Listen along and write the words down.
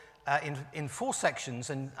in 4 sections,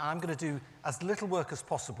 and I'm going to do as little work as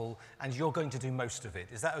possible, and you're going to do most of it.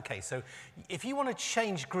 Is that okay? So if you want to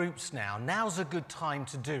change groups now, now's a good time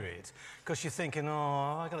to do it, because you're thinking,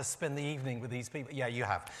 oh, I've got to spend the evening with these people. Yeah, you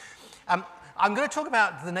have. I'm going to talk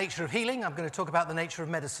about the nature of healing. I'm going to talk about the nature of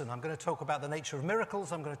medicine. I'm going to talk about the nature of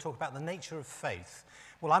miracles. I'm going to talk about the nature of faith.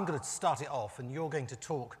 Well, I'm going to start it off, and you're going to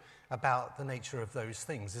talk about the nature of those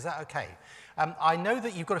things. Is that okay? I know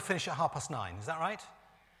that you've got to finish at 9:30. Is that right?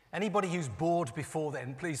 Anybody who's bored before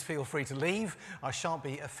then, please feel free to leave. I shan't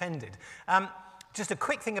be offended. Just a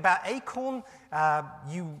quick thing about Acorn.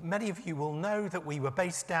 Many of you will know that we were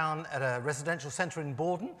based down at a residential centre in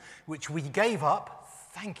Borden, which we gave up,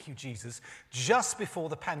 thank you, Jesus, just before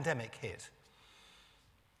the pandemic hit.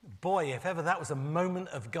 Boy, if ever that was a moment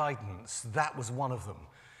of guidance, that was one of them.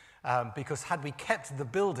 Because had we kept the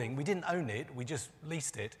building, we didn't own it, we just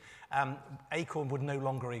leased it, Acorn would no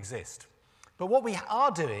longer exist. But what we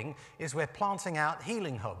are doing is we're planting out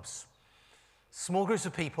healing hubs. Small groups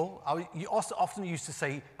of people, you often used to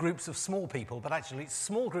say groups of small people, but actually it's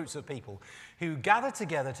small groups of people who gather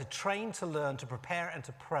together to train, to learn, to prepare and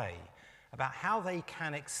to pray about how they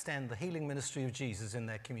can extend the healing ministry of Jesus in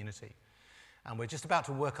their community. And we're just about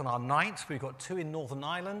to work on our 9th. We've got 2 in Northern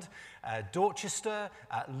Ireland, Dorchester,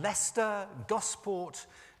 Leicester, Gosport,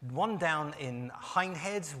 1 down in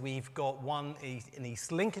Hindhead. We've got 1 in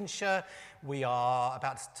East Lincolnshire. We are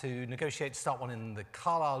about to negotiate to start 1 in the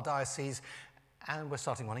Carlisle diocese, and we're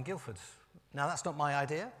starting 1 in Guildford. Now, that's not my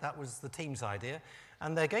idea. That was the team's idea.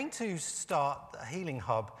 And they're going to start a healing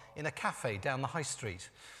hub in a cafe down the high street.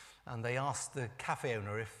 And they asked the cafe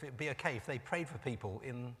owner if it'd be okay if they prayed for people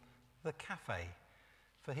in the cafe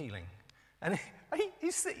for healing. And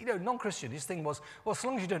he's, non-Christian, his thing was, well, as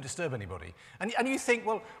long as you don't disturb anybody. And you think,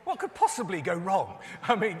 well, what could possibly go wrong?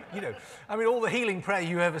 I mean, all the healing prayer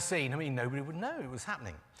you've ever seen, nobody would know it was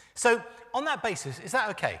happening. So on that basis, is that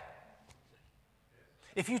okay?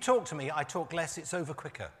 If you talk to me, I talk less, it's over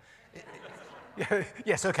quicker.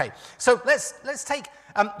 Yes, okay. So let's take,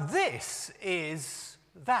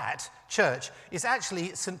 that church is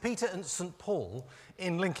actually St. Peter and St. Paul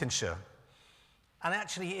in Lincolnshire. And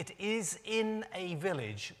actually it is in a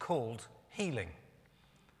village called Healing.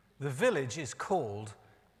 The village is called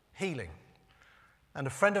Healing. And a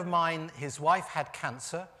friend of mine, his wife had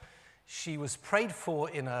cancer. She was prayed for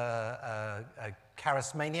in a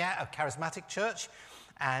charismatic church,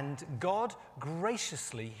 and God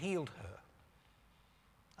graciously healed her.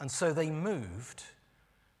 And so they moved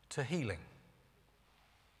to Healing.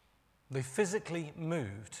 They physically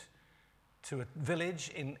moved to a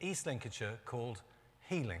village in East Lincolnshire called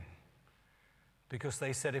Healing, because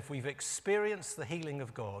they said, if we've experienced the healing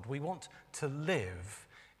of God, we want to live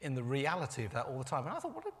in the reality of that all the time. And I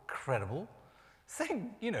thought, what a incredible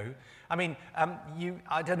thing, I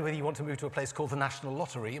don't know whether you want to move to a place called the National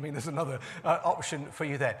Lottery. There's another option for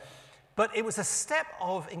you there. But it was a step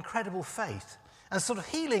of incredible faith. And sort of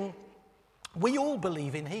healing, we all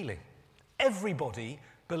believe in healing. Everybody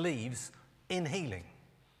believes in healing.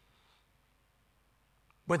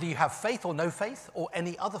 Whether you have faith or no faith, or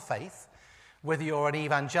any other faith, whether you're an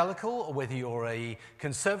evangelical or whether you're a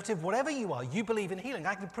conservative, whatever you are, you believe in healing.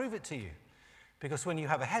 I can prove it to you. Because when you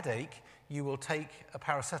have a headache, you will take a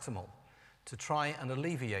paracetamol to try and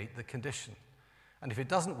alleviate the condition. And if it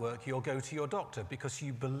doesn't work, you'll go to your doctor because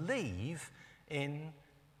you believe in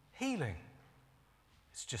healing.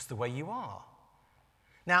 It's just the way you are.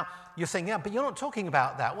 Now, you're saying, yeah, but you're not talking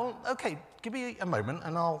about that. Well, okay, give me a moment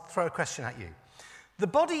and I'll throw a question at you. The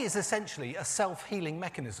body is essentially a self-healing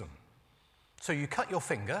mechanism. So you cut your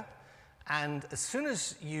finger, and as soon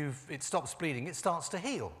as it stops bleeding, it starts to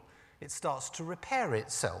heal. It starts to repair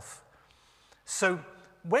itself. So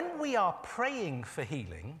when we are praying for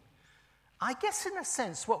healing, I guess in a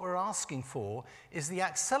sense what we're asking for is the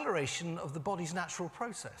acceleration of the body's natural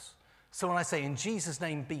process. So when I say, in Jesus'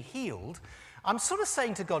 name, be healed, I'm sort of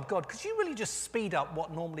saying to God, could you really just speed up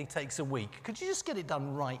what normally takes a week? Could you just get it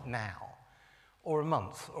done right now? Or a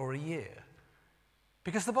month, or a year?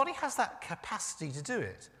 Because the body has that capacity to do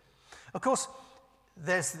it. Of course,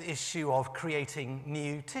 there's the issue of creating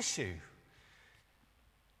new tissue.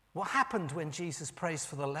 What happened when Jesus prays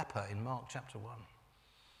for the leper in Mark chapter 1?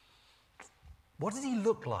 What did he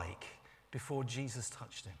look like before Jesus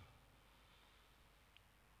touched him?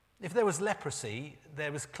 If there was leprosy,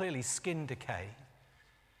 there was clearly skin decay.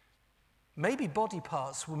 Maybe body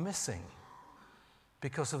parts were missing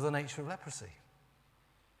because of the nature of leprosy.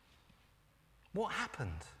 What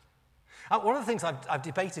happened? One of the things I've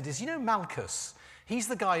debated is, Malchus, he's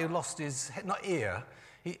the guy who lost his, not ear,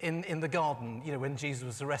 in the garden, when Jesus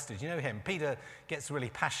was arrested. You know him. Peter gets really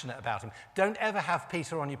passionate about him. Don't ever have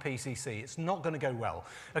Peter on your PCC. It's not going to go well.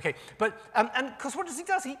 Okay, but, and because what does he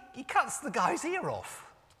do? He cuts the guy's ear off.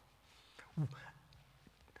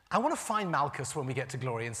 I want to find Malchus when we get to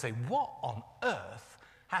glory and say, what on earth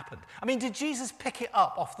happened? I mean, did Jesus pick it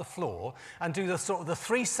up off the floor and do the sort of the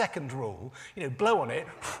 3-second rule, blow on it,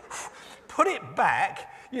 put it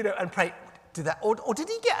back, and pray, do that? Or did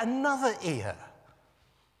he get another ear?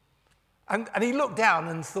 And he looked down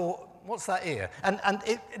and thought, what's that ear? And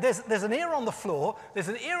there's an ear on the floor, there's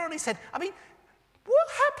an ear on his head. I mean, what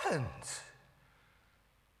happened?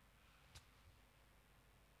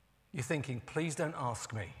 You're thinking, please don't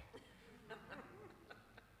ask me.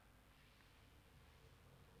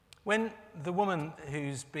 When the woman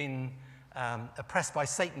who's been oppressed by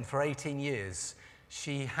Satan for 18 years,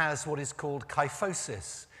 she has what is called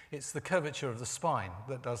kyphosis. It's the curvature of the spine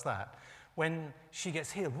that does that. When she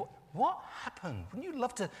gets healed, what happened? Wouldn't you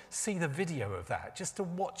love to see the video of that, just to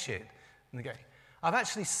watch it? Okay. I've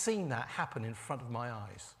actually seen that happen in front of my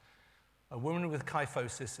eyes. A woman with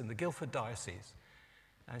kyphosis in the Guildford diocese,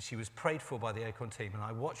 and she was prayed for by the Acorn team, and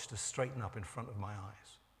I watched her straighten up in front of my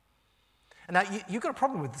eyes. And now, you've got a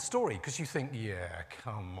problem with the story, because you think, yeah,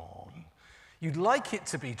 come on. You'd like it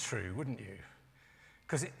to be true, wouldn't you?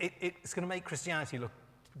 Because it's going to make Christianity look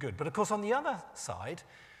good. But of course, on the other side,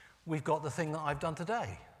 we've got the thing that I've done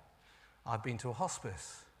today. I've been to a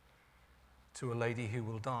hospice to a lady who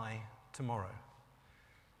will die tomorrow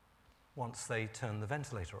once they turn the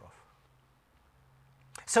ventilator off.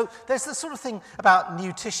 So there's this sort of thing about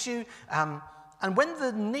new tissue, and when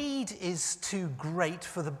the need is too great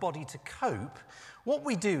for the body to cope, what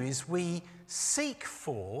we do is we seek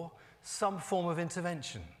for some form of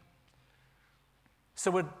intervention. So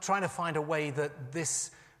we're trying to find a way that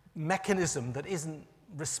this mechanism that isn't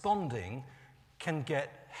responding can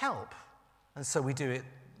get help. And so we do it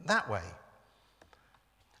that way.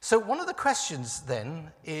 So one of the questions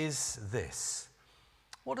then is this: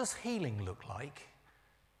 what does healing look like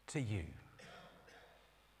to you?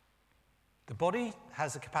 The body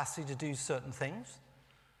has a capacity to do certain things.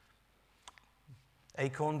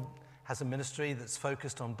 Acorn has a ministry that's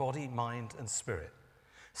focused on body, mind, and spirit.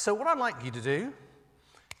 So what I'd like you to do,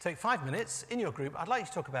 take 5 minutes in your group. I'd like you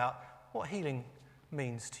to talk about what healing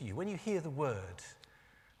means to you. When you hear the word,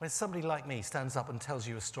 when somebody like me stands up and tells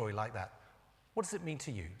you a story like that, what does it mean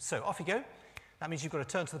to you? So off you go. That means you've got to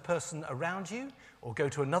turn to the person around you or go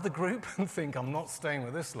to another group and think, I'm not staying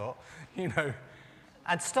with this lot,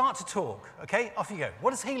 and start to talk, okay? Off you go. What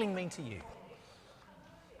does healing mean to you?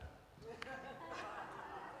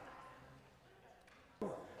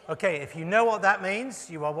 Okay, if you know what that means,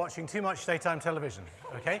 you are watching too much daytime television,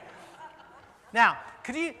 okay? Now,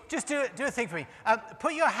 could you just do a thing for me?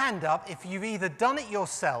 Put your hand up if you've either done it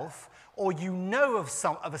yourself or you know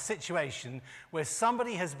of a situation where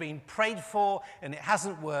somebody has been prayed for and it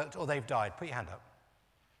hasn't worked or they've died. Put your hand up.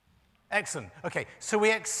 Excellent. Okay, so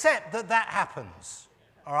we accept that happens,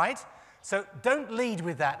 all right? So don't lead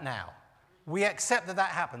with that now. We accept that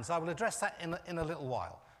happens. I will address that in a little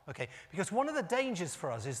while. Okay, because one of the dangers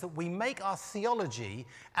for us is that we make our theology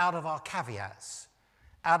out of our caveats,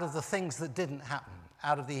 out of the things that didn't happen,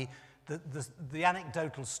 out of the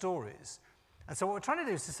anecdotal stories. And so what we're trying to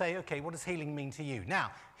do is to say, okay, what does healing mean to you?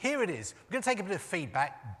 Now, here it is. We're going to take a bit of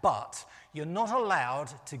feedback, but you're not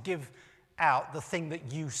allowed to give out the thing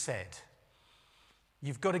that you said.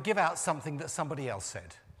 You've got to give out something that somebody else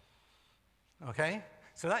said. Okay?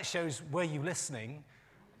 So that shows, were you listening?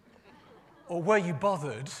 Or were you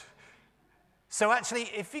bothered? So actually,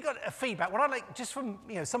 if you got a feedback, what I'd like, just from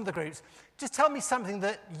some of the groups, just tell me something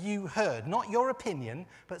that you heard, not your opinion,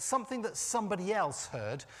 but something that somebody else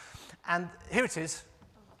heard. And here it is.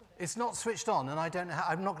 It's not switched on, and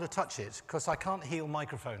I'm not going to touch it because I can't heal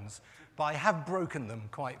microphones, but I have broken them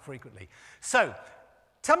quite frequently. So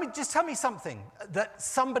tell me something that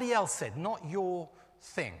somebody else said, not your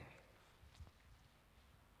thing.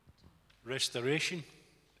 Restoration,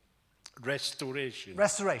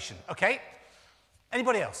 okay.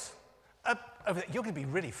 Anybody else? You're going to be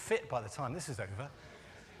really fit by the time this is over.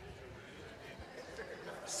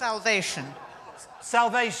 Salvation,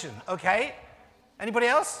 okay. Anybody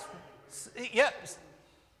else? Yeah.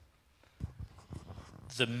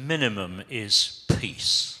 The minimum is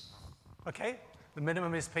peace. Okay, the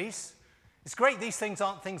minimum is peace. It's great these things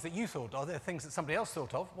aren't things that you thought of, they're things that somebody else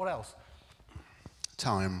thought of. What else?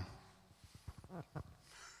 Time.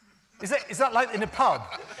 Is that like in a pub?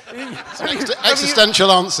 It's an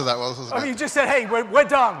existential answer that was, wasn't it? You just said, hey, we're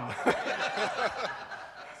done.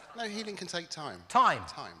 No, healing can take time. Time.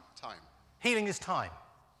 Time. Healing is time.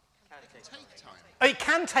 It can take time. Oh, it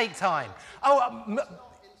can take time. Oh,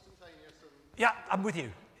 yeah, I'm with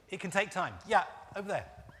you. It can take time. Yeah, over there.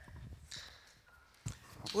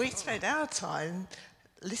 We spend our time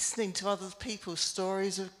listening to other people's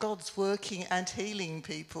stories of God's working and healing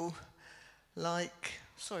people. Like,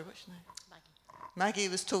 sorry, what's your name? Maggie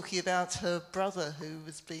was talking about her brother who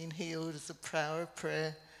was being healed as a power of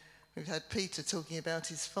prayer. We've had Peter talking about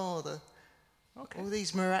his father. Okay. All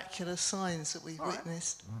these miraculous signs that we've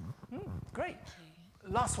witnessed. Great.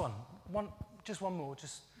 Last one. Just one more,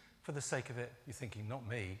 just for the sake of it. You're thinking, not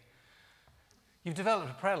me. You've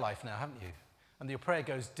developed a prayer life now, haven't you? And your prayer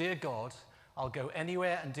goes, Dear God, I'll go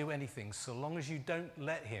anywhere and do anything so long as you don't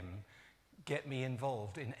let him get me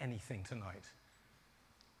involved in anything tonight.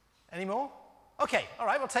 Any more? Okay, all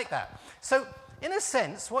right, we'll take that. So, in a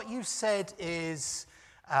sense, what you've said is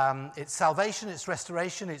it's salvation, it's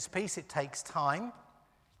restoration, it's peace, it takes time.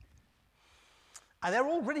 And they're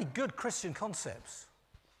all really good Christian concepts.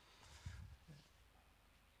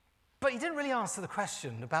 But you didn't really answer the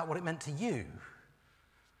question about what it meant to you.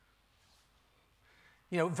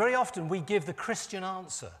 You know, very often we give the Christian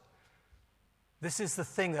answer. This is the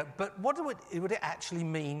thing but what would it actually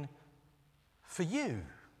mean for you?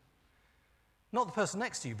 Not the person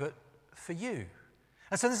next to you, but for you.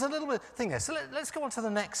 And so there's a little bit of thing there. So let's go on to the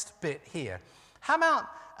next bit here. How about,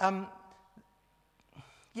 I'll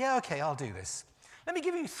do this. Let me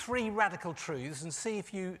give you 3 radical truths and see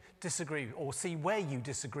if you disagree, or see where you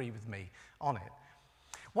disagree with me on it.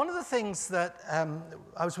 One of the things that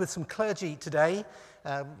I was with some clergy today.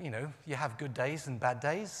 You have good days and bad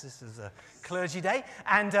days. This is a clergy day.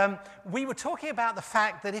 And we were talking about the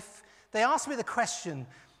fact that if they asked me the question,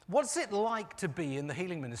 what's it like to be in the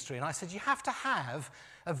healing ministry? And I said, you have to have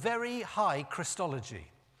a very high Christology.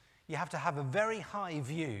 You have to have a very high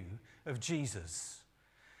view of Jesus.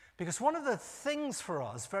 Because one of the things for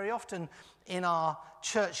us very often in our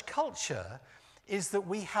church culture is that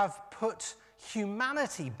we have put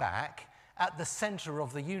humanity back at the center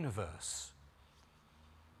of the universe.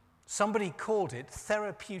 Somebody called it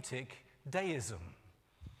therapeutic deism.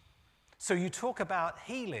 So you talk about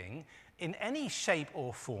healing in any shape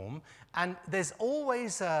or form, and there's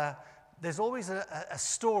always a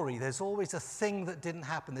story, there's always a thing that didn't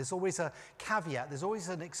happen, there's always a caveat, there's always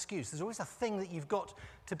an excuse, there's always a thing that you've got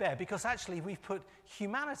to bear, because actually we've put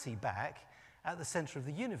humanity back at the center of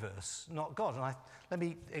the universe, not God. And let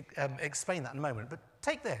me explain that in a moment, but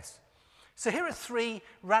take this. So here are 3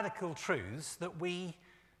 radical truths that we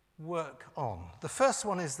work on. The first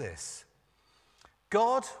one is this: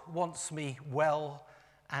 God wants me well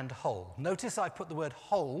and whole. Notice I put the word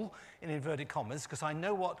whole in inverted commas because I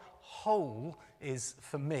know what whole is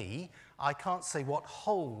for me. I can't say what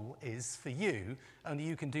whole is for you. Only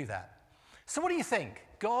you can do that. So what do you think?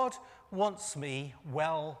 God wants me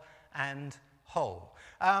well and whole.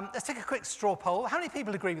 Let's take a quick straw poll. How many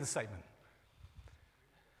people agree with the statement?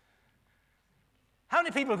 How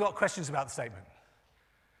many people have got questions about the statement?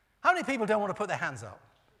 How many people don't want to put their hands up?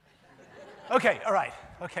 Okay, all right,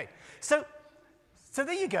 okay. So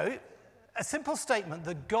there you go, a simple statement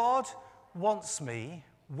that God wants me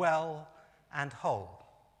well and whole.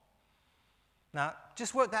 Now,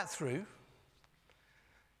 just work that through.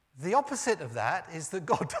 The opposite of that is that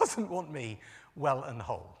God doesn't want me well and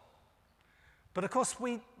whole. But of course,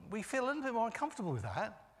 we feel a little bit more uncomfortable with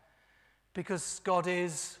that because God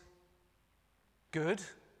is good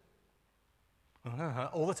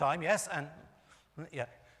all the time, yes, and yeah.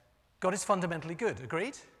 God is fundamentally good,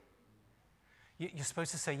 agreed? You're supposed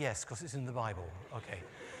to say yes because it's in the Bible. Okay.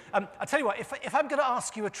 I'll tell you what, if I'm going to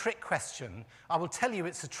ask you a trick question, I will tell you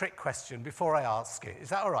it's a trick question before I ask it. Is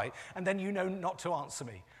that all right? And then you know not to answer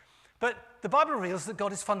me. But the Bible reveals that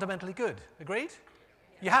God is fundamentally good. Agreed?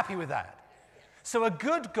 You're happy with that? So a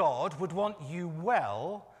good God would want you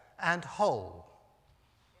well and whole.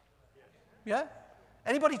 Yeah?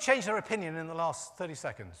 Anybody change their opinion in the last 30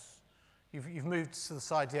 seconds? You've moved to the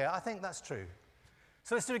side, yeah, I think that's true.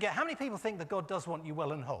 So let's do it again. How many people think that God does want you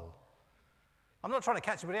well and whole? I'm not trying to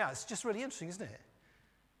catch anybody out. It's just really interesting, isn't it?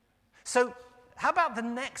 So how about the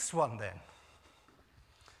next one then?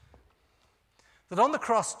 That on the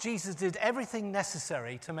cross, Jesus did everything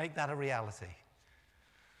necessary to make that a reality.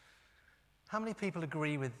 How many people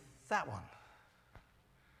agree with that one?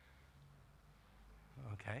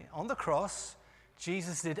 Okay. On the cross,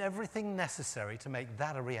 Jesus did everything necessary to make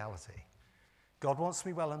that a reality. God wants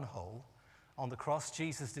me well and whole. On the cross,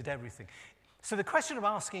 Jesus did everything. So the question I'm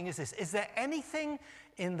asking is this: is there anything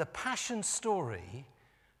in the Passion story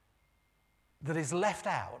that is left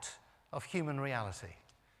out of human reality?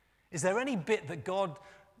 Is there any bit that God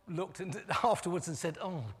looked at afterwards and said,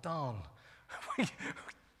 oh, darn, we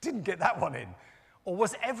didn't get that one in? Or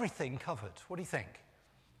was everything covered? What do you think?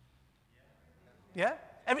 Yeah?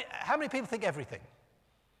 How many people think everything?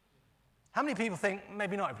 How many people think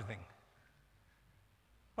maybe not everything?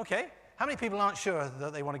 Okay. How many people aren't sure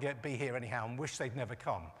that they want to be here anyhow and wish they'd never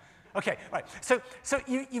come? Okay, right. So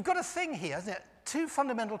you've got a thing here, isn't it? Two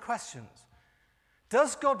fundamental questions.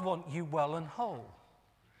 Does God want you well and whole?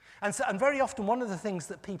 And very often one of the things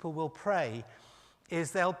that people will pray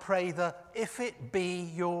is they'll pray the "if it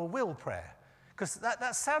be your will" prayer. Because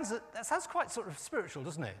that sounds quite sort of spiritual,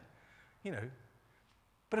 doesn't it? You know.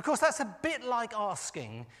 But of course that's a bit like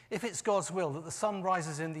asking if it's God's will that the sun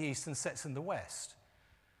rises in the east and sets in the west.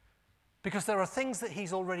 Because there are things that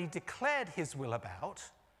he's already declared his will about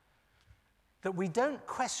that we don't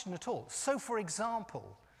question at all. So, for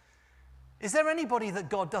example, is there anybody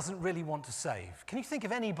that God doesn't really want to save? Can you think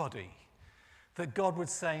of anybody that God would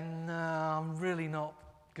say, no, I'm really not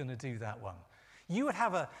going to do that one? You would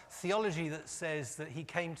have a theology that says that he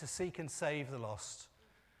came to seek and save the lost.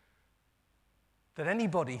 That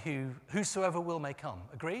anybody whosoever will may come.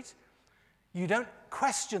 Agreed? You don't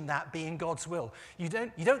question that being God's will. You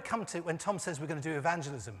don't come to, when Tom says we're going to do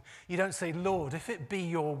evangelism, you don't say, Lord, if it be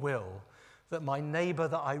your will that my neighbour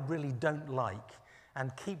that I really don't like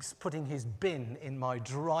and keeps putting his bin in my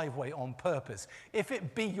driveway on purpose, if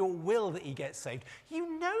it be your will that he gets saved,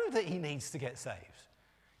 you know that he needs to get saved.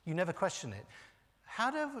 You never question it.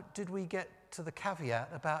 How did we get to the caveat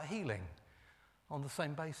about healing on the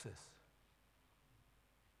same basis?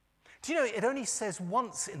 Do you know, it only says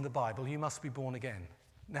once in the Bible, you must be born again.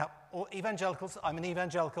 Now, evangelicals, I'm an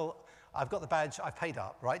evangelical, I've got the badge, I've paid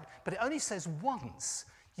up, right? But it only says once,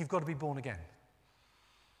 you've got to be born again.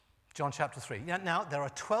 John chapter 3. Now, there are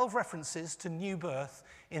 12 references to new birth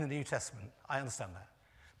in the New Testament. I understand that.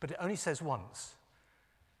 But it only says once.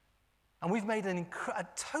 And we've made a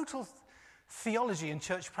total theology and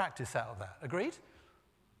church practice out of that. Agreed?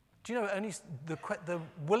 Do you know, only the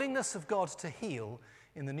willingness of God to heal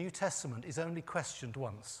in the New Testament is only questioned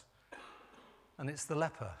once. And it's the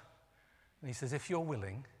leper. And he says, if you're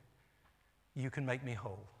willing, you can make me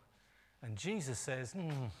whole. And Jesus says,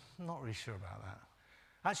 I'm not really sure about that.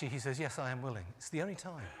 Actually, he says, yes, I am willing. It's the only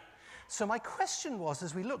time. So my question was,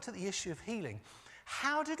 as we looked at the issue of healing,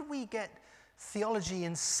 how did we get theology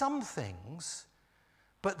in some things,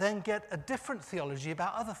 but then get a different theology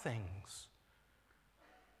about other things?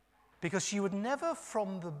 Because you would never,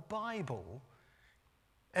 from the Bible,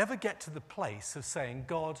 ever get to the place of saying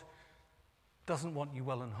God doesn't want you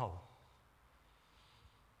well and whole.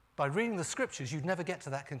 By reading the scriptures, you'd never get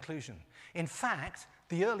to that conclusion. In fact,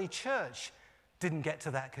 the early church didn't get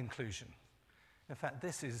to that conclusion. In fact,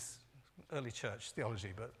 this is early church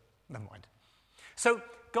theology, but never mind. So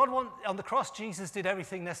on the cross, Jesus did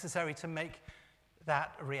everything necessary to make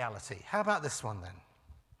that a reality. How about this one then?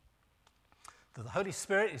 That the Holy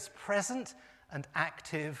Spirit is present and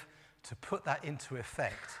active to put that into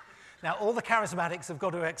effect. Now, all the charismatics have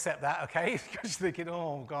got to accept that, okay? Because you're thinking,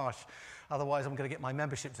 oh gosh, otherwise I'm going to get my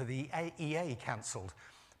membership to the EA cancelled.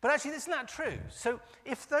 But actually, isn't that true? So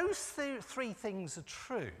if those three things are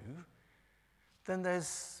true, then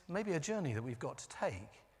there's maybe a journey that we've got to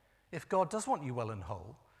take. If God does want you well and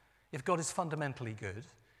whole, if God is fundamentally good,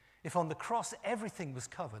 if on the cross everything was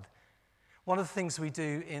covered. One of the things we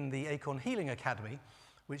do in the Acorn Healing Academy,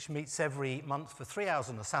 which meets every month for 3 hours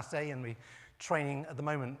on a Saturday, and we're training at the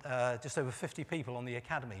moment just over 50 people on the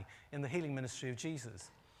academy in the healing ministry of Jesus.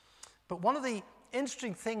 But one of the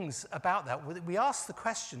interesting things about that, we ask the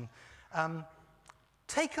question,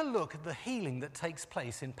 take a look at the healing that takes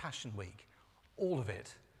place in Passion Week, all of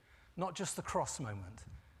it, not just the cross moment.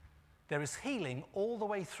 There is healing all the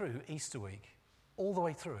way through Easter week, all the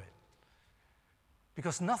way through it,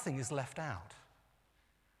 because nothing is left out.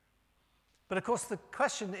 But of course, the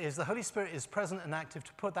question is, the Holy Spirit is present and active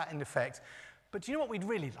to put that in effect. But do you know what we'd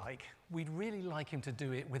really like? We'd really like him to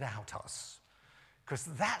do it without us. Because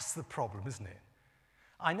that's the problem, isn't it?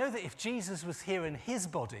 I know that if Jesus was here in his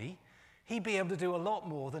body, he'd be able to do a lot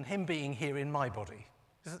more than him being here in my body.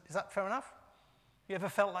 Is that fair enough? You ever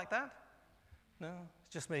felt like that? No?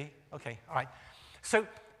 It's just me? Okay, all right. So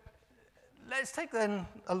let's take then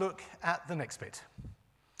a look at the next bit.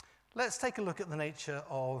 Let's take a look at the nature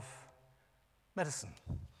of medicine.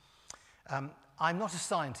 I'm not a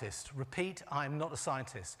scientist. Repeat, I'm not a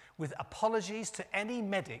scientist. With apologies to any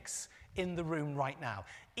medics in the room right now.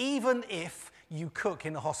 Even if you cook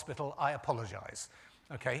in a hospital, I apologize.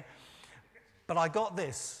 Okay? But I got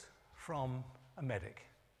this from a medic.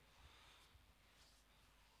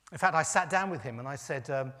 In fact, I sat down with him and I said,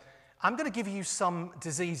 I'm going to give you some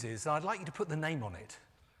diseases and I'd like you to put the name on it.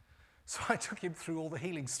 So I took him through all the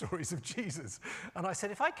healing stories of Jesus. And I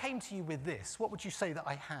said, if I came to you with this, what would you say that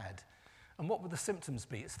I had? And what would the symptoms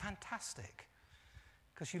be? It's fantastic.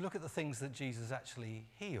 Because you look at the things that Jesus actually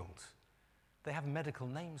healed. They have medical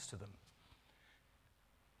names to them.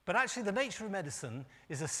 But actually, the nature of medicine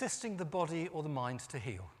is assisting the body or the mind to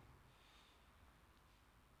heal.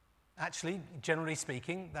 Actually, generally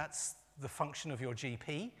speaking, that's the function of your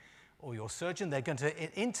GP or your surgeon. They're going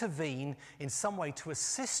to intervene in some way to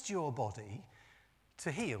assist your body to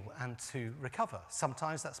heal and to recover.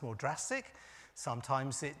 Sometimes that's more drastic.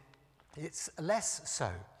 Sometimes it's less so.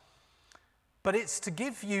 But it's to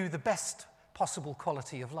give you the best possible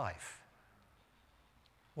quality of life,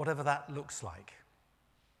 whatever that looks like.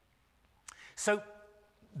 So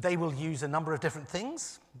they will use a number of different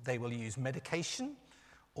things. They will use medication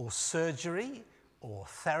or surgery or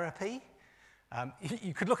therapy.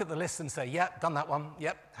 You could look at the list and say, yep, done that one,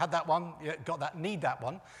 yep, had that one, yep, got that, need that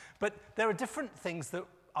one. But there are different things that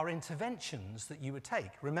are interventions that you would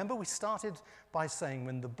take. Remember, we started by saying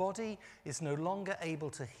when the body is no longer able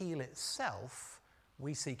to heal itself,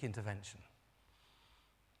 we seek intervention.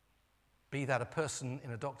 Be that a person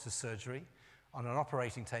in a doctor's surgery, on an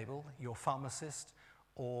operating table, your pharmacist,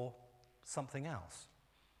 or something else.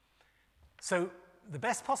 So the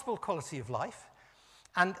best possible quality of life,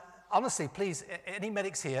 and honestly, please, any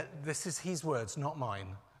medics here, this is his words, not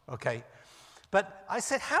mine, okay? But I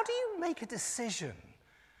said, how do you make a decision?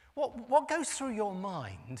 What goes through your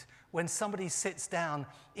mind when somebody sits down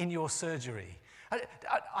in your surgery?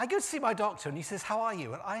 I go to see my doctor and he says, how are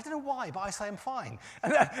you? And I don't know why, but I say I'm fine.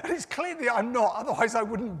 And it's clear that I'm not, otherwise I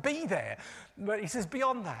wouldn't be there. But he says,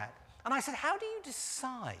 beyond that. And I said, how do you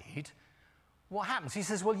decide what happens? He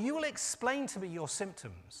says, well, you will explain to me your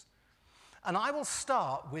symptoms. And I will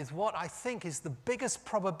start with what I think is the biggest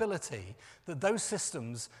probability that those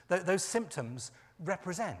symptoms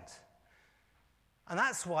represent. And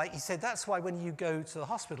that's why, he said, that's why when you go to the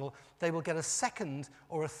hospital, they will get a second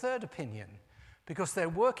or a third opinion, because they're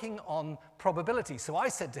working on probability. So I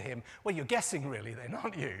said to him, well, you're guessing really then,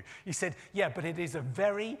 aren't you? He said, yeah, but it is a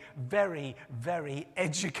very, very, very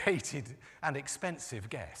educated and expensive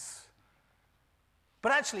guess.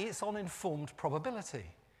 But actually, it's on informed probability.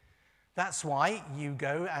 That's why you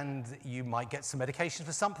go and you might get some medication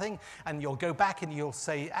for something, and you'll go back and you'll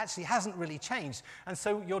say, actually, it hasn't really changed. And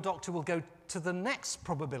so your doctor will go to the next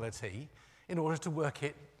probability in order to work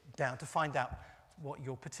it down to find out what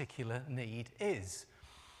your particular need is.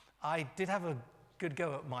 I did have a good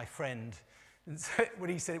go at my friend when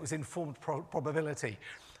he said it was informed probability.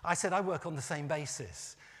 I said, I work on the same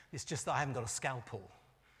basis. It's just that I haven't got a scalpel.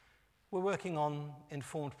 We're working on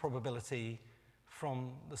informed probability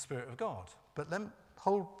from the Spirit of God. But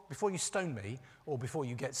before you stone me, or before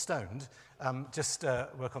you get stoned, just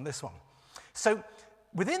work on this one. So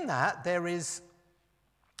within that, there is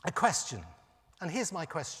a question. And here's my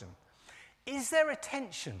question. Is there a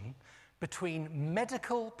tension between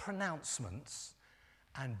medical pronouncements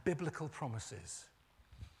and biblical promises?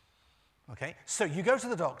 Okay, so you go to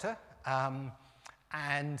the doctor, I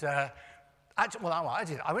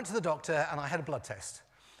did. I went to the doctor and I had a blood test.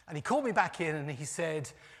 And he called me back in and he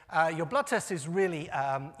said, your blood test is really,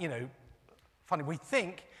 funny.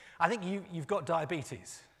 I think you've got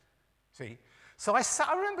diabetes. See? So I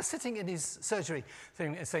remember sitting in his surgery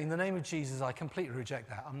thing and saying, in the name of Jesus, I completely reject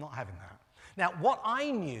that. I'm not having that. Now, what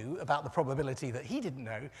I knew about the probability that he didn't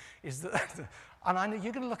know is that, and I know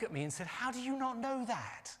you're going to look at me and say, how do you not know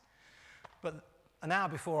that? But an hour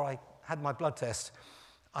before I had my blood test,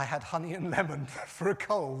 I had honey and lemon for a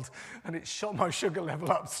cold, and it shot my sugar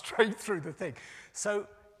level up straight through the thing. So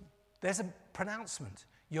there's a pronouncement.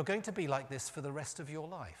 You're going to be like this for the rest of your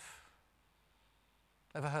life.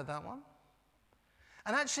 Ever heard that one?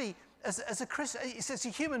 And actually, as a Christian, as a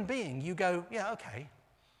human being, you go, yeah, okay.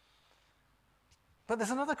 But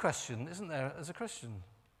there's another question, isn't there, as a Christian?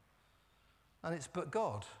 And it's, but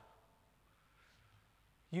God.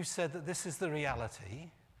 You said that this is the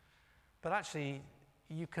reality, but actually,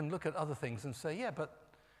 you can look at other things and say, yeah, but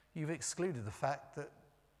you've excluded the fact that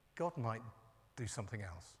God might do something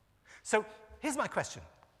else. So here's my question.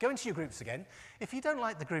 Go into your groups again. If you don't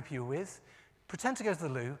like the group you're with, pretend to go to the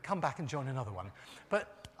loo, come back and join another one.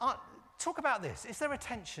 But talk about this. Is there a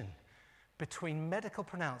tension between medical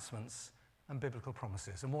pronouncements and biblical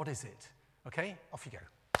promises? And what is it? Okay, off you go.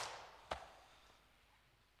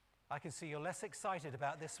 I can see you're less excited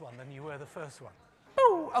about this one than you were the first one.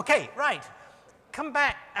 Ooh, okay, right. Come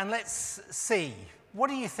back and let's see. What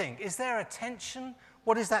do you think? Is there a tension?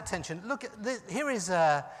 What is that tension? Look, here is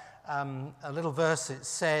a little verse. It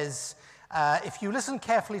says, If you listen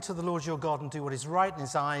carefully to the Lord your God and do what is right in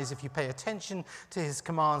his eyes, if you pay attention to his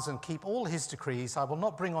commands and keep all his decrees, I will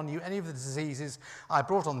not bring on you any of the diseases I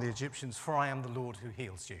brought on the Egyptians, for I am the Lord who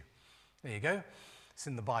heals you. There you go. It's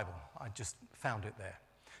in the Bible. I just found it there.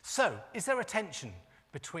 So, is there a tension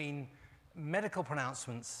between medical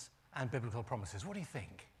pronouncements and biblical promises? What do you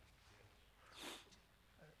think?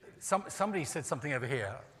 Somebody said something over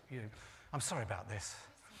here. I'm sorry about this.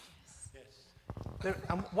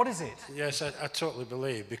 What is it? Yes, I totally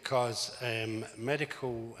believe, because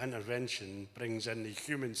medical intervention brings in the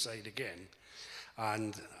human side again,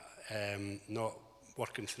 and not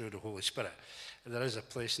working through the Holy Spirit. There is a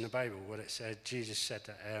place in the Bible where it said, Jesus said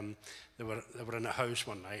that they were in a house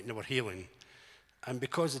one night and they were healing. And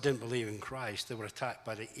because they didn't believe in Christ, they were attacked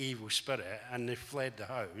by the evil spirit and they fled the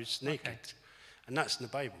house naked. Okay. And that's in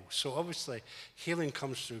the Bible. So obviously, healing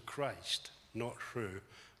comes through Christ, not through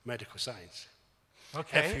medical science.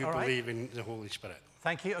 Okay, if you believe in the Holy Spirit.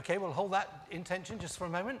 Thank you. Okay, we'll hold that intention just for a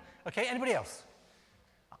moment. Okay, anybody else?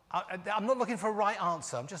 I'm not looking for a right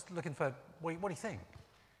answer. I'm just looking for, what do you think?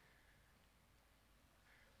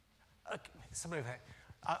 Okay, somebody over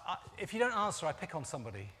there. If you don't answer, I pick on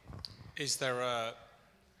somebody. Is there a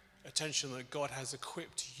tension that God has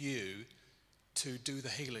equipped you to do the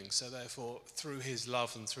healing, so therefore through his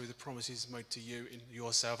love and through the promises made to you in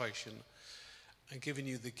your salvation, and given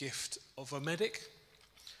you the gift of a medic,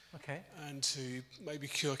 and to maybe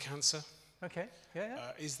cure cancer? Okay,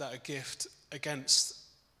 yeah. Is that a gift against,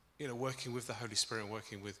 working with the Holy Spirit and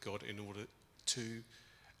working with God in order to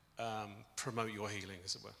promote your healing,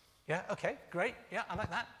 as it were? Yeah, okay, great. Yeah, I like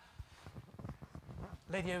that.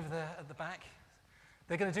 Lady over there at the back.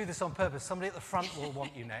 They're going to do this on purpose. Somebody at the front will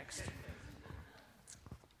want you next.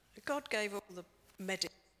 God gave all the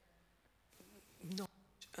medical knowledge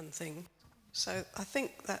and things. So I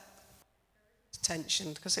think that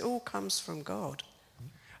tension, because it all comes from God.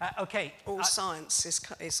 Okay. All science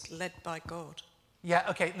is led by God. Yeah,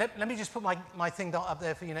 okay. Let me just put my thing up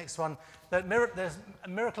there for you next one. There's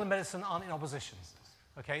miracle and medicine aren't in opposition.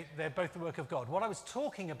 Okay? They're both the work of God. What I was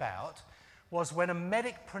talking about was when a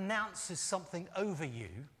medic pronounces something over you,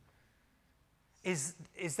 is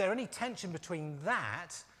there any tension between that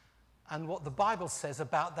and what the Bible says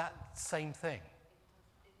about that same thing?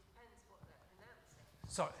 It depends what they're pronouncing.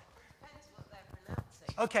 Sorry. It depends what they're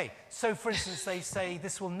pronouncing. Okay, so for instance, they say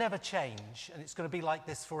this will never change and it's going to be like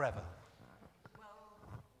this forever.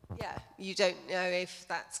 Yeah, you don't know if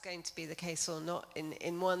that's going to be the case or not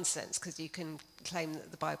in one sense, because you can claim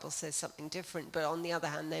that the Bible says something different, but on the other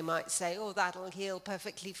hand they might say, oh, that'll heal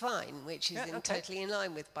perfectly fine, which is totally in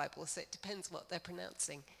line with the Bible, so it depends what they're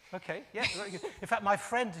pronouncing. Okay, yeah. In fact, my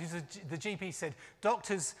friend who's the GP said,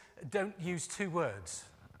 doctors don't use two words,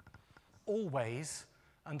 always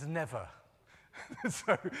and never.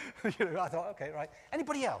 So, I thought, okay, right.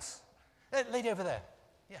 Anybody else? Lady over there.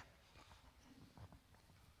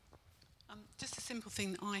 Just a simple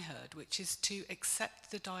thing that I heard, which is to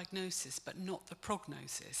accept the diagnosis but not the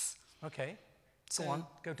prognosis. Okay, go on,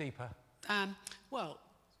 go deeper. Well,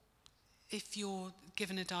 if you're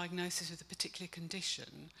given a diagnosis with a particular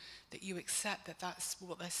condition, that you accept that that's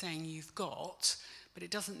what they're saying you've got, but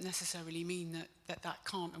it doesn't necessarily mean that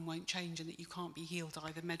can't and won't change and that you can't be healed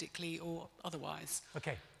either medically or otherwise.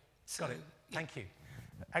 Okay, got it. Thank you.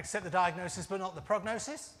 Accept the diagnosis but not the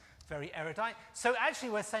prognosis. Very erudite. So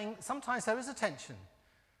actually we're saying sometimes there is a tension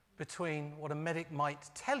between what a medic might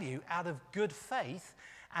tell you out of good faith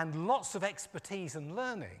and lots of expertise and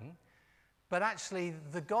learning, but actually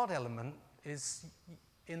the God element is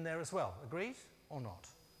in there as well. Agreed or not?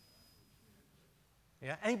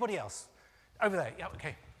 Yeah. Anybody else? Over there. Yeah,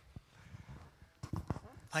 okay.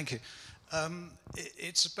 Thank you.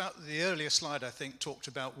 It's about the earlier slide, I think, talked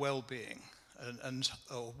about well-being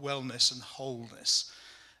or wellness and wholeness.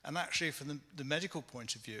 And actually, from the medical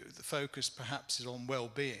point of view, the focus perhaps is on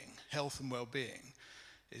well-being. Health and well-being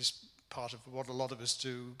is part of what a lot of us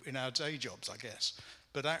do in our day jobs, I guess.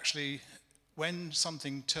 But actually, when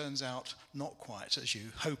something turns out not quite as you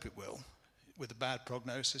hope it will, with a bad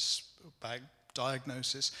prognosis, bad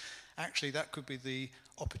diagnosis, actually that could be the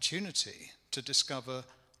opportunity to discover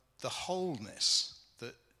the wholeness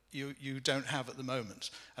that you don't have at the moment.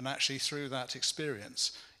 And actually, through that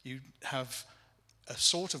experience, you have a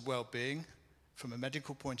sort of well-being from a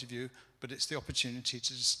medical point of view, but it's the opportunity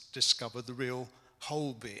to discover the real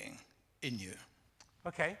whole being in you.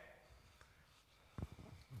 Okay.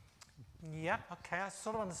 Yeah, okay, I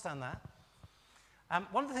sort of understand that.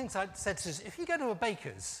 One of the things I said is, if you go to a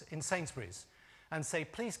baker's in Sainsbury's and say,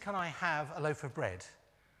 please can I have a loaf of bread?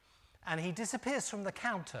 And he disappears from the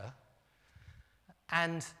counter,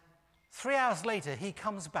 and 3 hours later he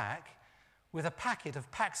comes back with a packet of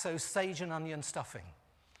Paxo sage and onion stuffing.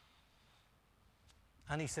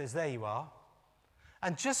 And he says, there you are.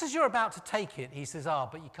 And just as you're about to take it, he says,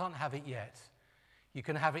 but you can't have it yet. You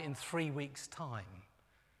can have it in 3 weeks' time,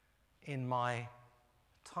 in my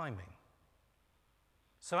timing.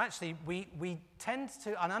 So actually, we tend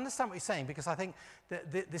to, and I understand what you're saying, because I think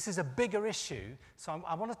that this is a bigger issue. So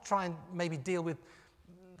I want to try and maybe deal with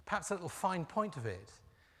perhaps a little fine point of it.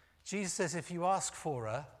 Jesus says, if you ask for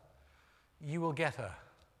her, you will get her.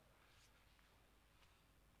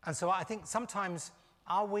 And so I think sometimes,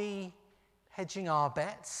 are we hedging our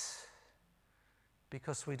bets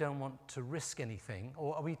because we don't want to risk anything?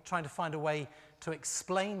 Or are we trying to find a way to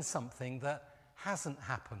explain something that hasn't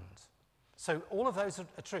happened? So all of those are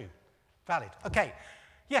true, valid. Okay,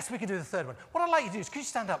 yes, we can do the third one. What I'd like you to do is, could you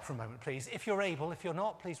stand up for a moment, please? If you're able. If you're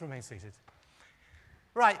not, please remain seated.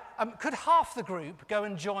 Right, could half the group go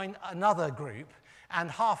and join another group, and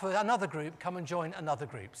half of another group come and join another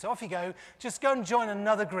group? So off you go. Just go and join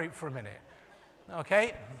another group for a minute.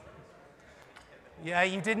 Okay? Yeah,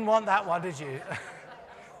 you didn't want that one, did you?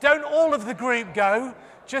 Don't all of the group go,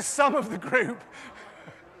 just some of the group.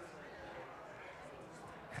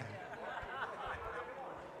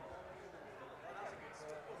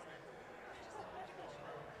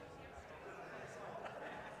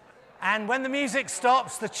 And when the music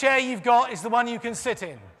stops, the chair you've got is the one you can sit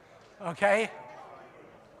in. Okay?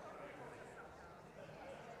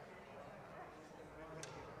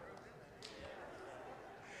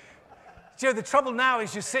 The trouble now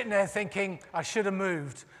is you're sitting there thinking, I should have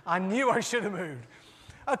moved. I knew I should have moved.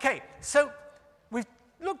 Okay, so we've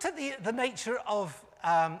looked at the nature of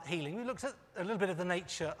healing. We looked at a little bit of the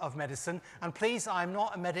nature of medicine. And please, I'm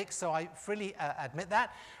not a medic, so I freely admit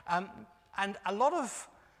that. And a lot of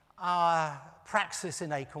our praxis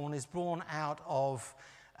in Acorn is born out of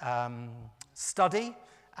study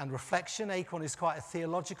and reflection. Acorn is quite a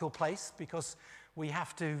theological place because we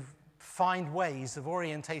have to find ways of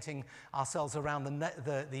orientating ourselves around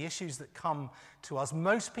the issues that come to us.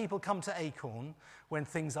 Most people come to Acorn when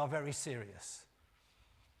things are very serious,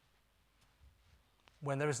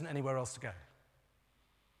 when there isn't anywhere else to go.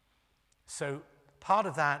 So part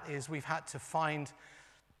of that is we've had to find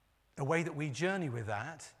a way that we journey with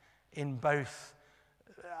that in both,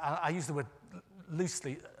 I use the word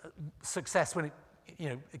loosely, success when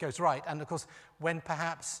it goes right, and of course when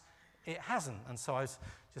perhaps it hasn't. And so I was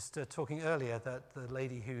just talking earlier that the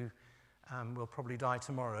lady who will probably die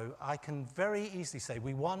tomorrow, I can very easily say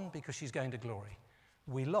we won because she's going to glory.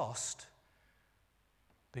 We lost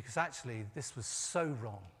because actually this was so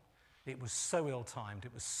wrong. It was so ill-timed.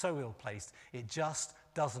 It was so ill-placed. It just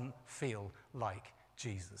doesn't feel like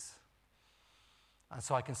Jesus. And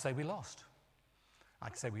so I can say we lost. I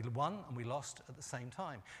can say we won and we lost at the same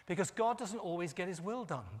time. Because God doesn't always get his will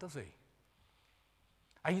done, does he?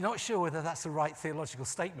 Are you not sure whether that's the right theological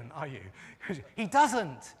statement, are you? He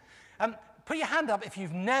doesn't. Put your hand up if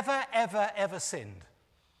you've never, ever, ever sinned.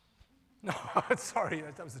 No, sorry,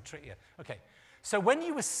 that was the trick here. Okay. So when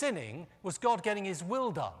you were sinning, was God getting his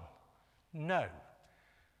will done? No.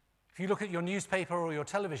 If you look at your newspaper or your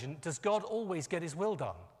television, does God always get his will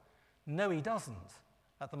done? No, he doesn't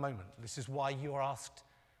at the moment. This is why you're asked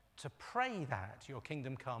to pray that your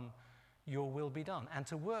kingdom come, your will be done, and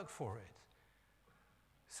to work for it.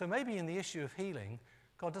 So maybe in the issue of healing,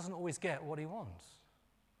 God doesn't always get what he wants.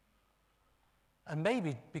 And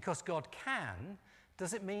maybe because God can,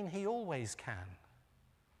 does it mean he always can?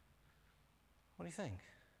 What do you think?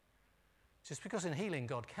 Just because in healing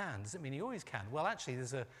God can, does it mean he always can? Well, actually,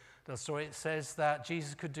 there's a story that says that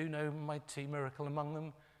Jesus could do no mighty miracle among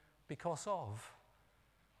them because of.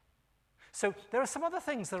 So there are some other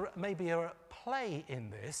things that maybe are at play in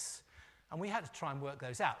this, and we had to try and work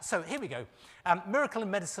those out. So here we go. Miracle and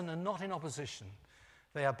medicine are not in opposition.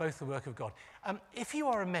 They are both the work of God. If you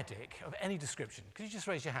are a medic of any description, could you just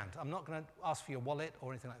raise your hand? I'm not going to ask for your wallet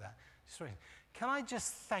or anything like that. Just raise. Can I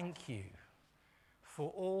just thank you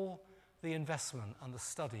for all the investment and the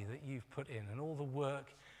study that you've put in and all the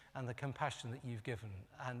work and the compassion that you've given?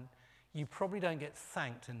 And you probably don't get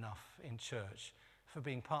thanked enough in church for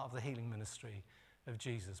being part of the healing ministry of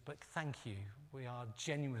Jesus. But thank you. We are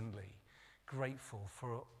genuinely grateful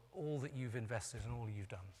for all that you've invested and all you've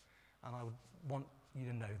done. And I would want you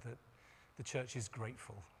to know that the church is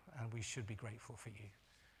grateful, and we should be grateful for you.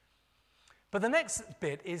 But the next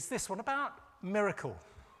bit is this one about miracle.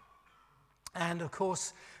 And of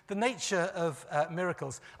course, the nature of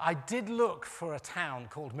miracles. I did look for a town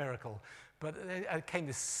called Miracle, but it came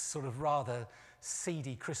this sort of rather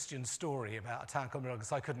seedy Christian story about a town called Miracle,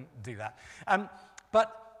 so I couldn't do that.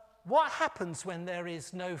 But what happens when there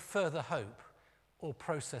is no further hope or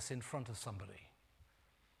process in front of somebody.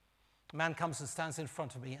 A man comes and stands in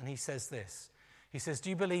front of me and he says this. He says, "Do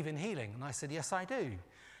you believe in healing?" And I said, "Yes, I do."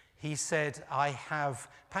 He said, "I have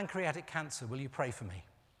pancreatic cancer. Will you pray for me?"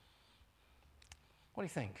 What do you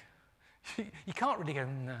think? You can't really go,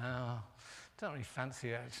 "No, don't really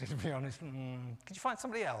fancy it, actually, to be honest. Could you find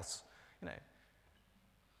somebody else?" You know.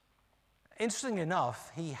 Interestingly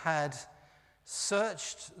enough, he had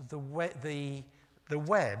searched the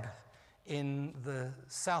web in the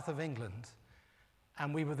south of England,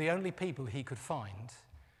 and we were the only people he could find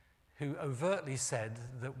who overtly said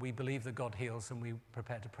that we believe that God heals and we're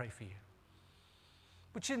prepared to pray for you.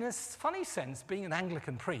 Which in a funny sense, being an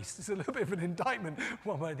Anglican priest, is a little bit of an indictment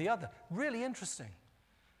one way or the other. Really interesting.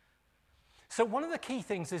 So one of the key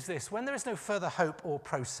things is this: when there is no further hope or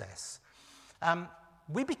process,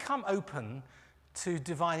 we become open to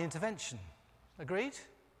divine intervention. Agreed?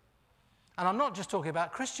 And I'm not just talking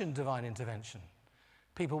about Christian divine intervention.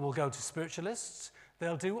 People will go to spiritualists.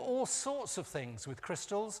 They'll do all sorts of things with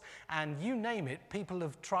crystals, and you name it, people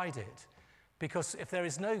have tried it. Because if there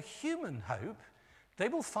is no human hope, they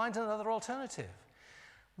will find another alternative.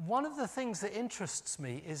 One of the things that interests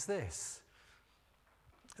me is this: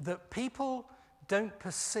 that people don't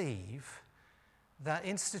perceive that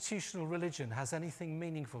institutional religion has anything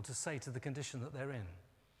meaningful to say to the condition that they're in.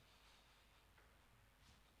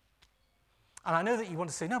 And I know that you want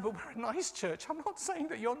to say, "No, but we're a nice church." I'm not saying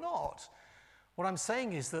that you're not. What I'm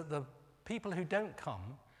saying is that the people who don't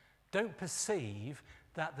come don't perceive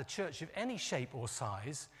that the church of any shape or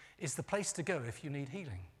size is the place to go if you need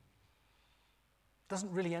healing.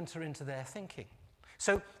 Doesn't really enter into their thinking.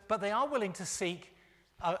 So, but they are willing to seek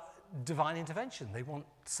divine intervention. They want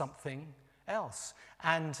something else.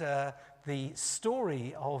 And the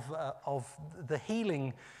story of the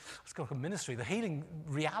healing, let's call it ministry, the healing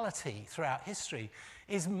reality throughout history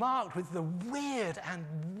is marked with the weird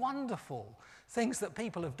and wonderful things that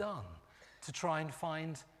people have done to try and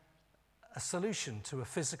find a solution to a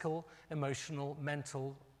physical, emotional,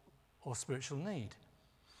 mental, or spiritual need.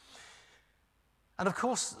 And of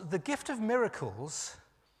course, the gift of miracles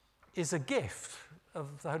is a gift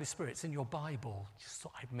of the Holy Spirit. It's in your Bible. Just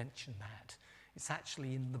thought I'd mention that. It's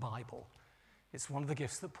actually in the Bible. It's one of the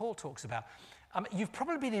gifts that Paul talks about. You've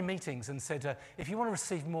probably been in meetings and said, if you want to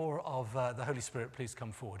receive more of the Holy Spirit, please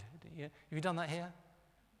come forward. Have you done that here?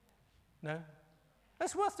 No?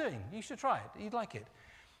 It's worth doing. You should try it. You'd like it.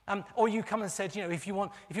 Or you come and said, if you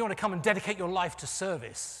want to come and dedicate your life to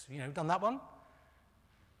service, done that one?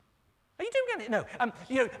 Are you doing it? No. And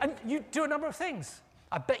you do a number of things.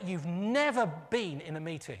 I bet you've never been in a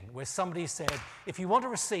meeting where somebody said, if you want to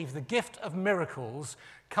receive the gift of miracles,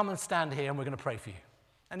 come and stand here and we're going to pray for you.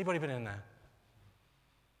 Anybody been in there?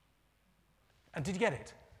 And did you get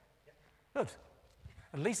it? Good.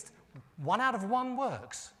 At least 1 out of 1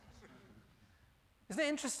 works. Isn't it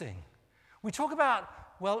interesting? We talk about,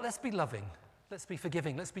 let's be loving. Let's be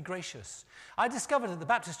forgiving. Let's be gracious. I discovered that the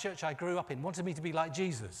Baptist church I grew up in wanted me to be like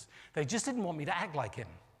Jesus. They just didn't want me to act like him.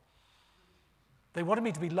 They wanted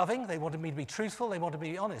me to be loving. They wanted me to be truthful. They wanted me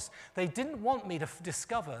to be honest. They didn't want me to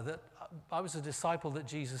discover that I was a disciple that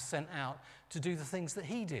Jesus sent out to do the things that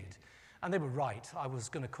he did. And they were right. I was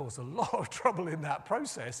going to cause a lot of trouble in that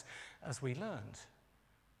process, as we learned.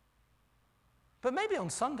 But maybe on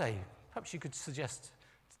Sunday, perhaps you could suggest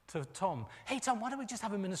to Tom, "Hey, Tom, why don't we just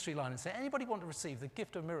have a ministry line and say, anybody want to receive the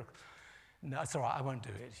gift of miracle?" No, it's all right, I won't do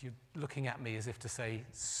it. You're looking at me as if to say,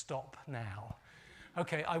 stop now.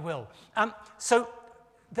 Okay, I will. So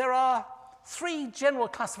there are 3 general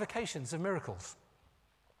classifications of miracles.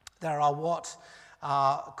 There are what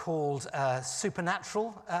are called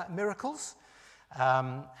supernatural miracles,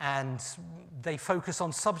 and they focus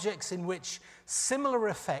on subjects in which similar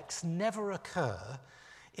effects never occur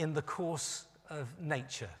in the course of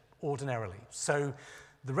nature ordinarily. So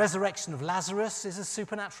the resurrection of Lazarus is a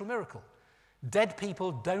supernatural miracle. Dead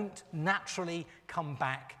people don't naturally come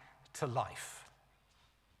back to life.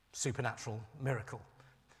 Supernatural miracle.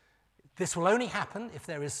 This will only happen if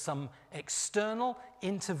there is some external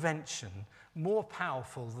intervention more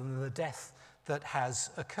powerful than the death that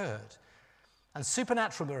has occurred. And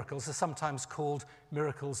supernatural miracles are sometimes called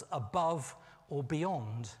miracles above or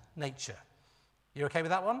beyond nature. You okay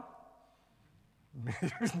with that one?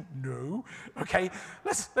 No. Okay,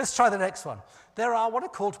 let's try the next one. There are what are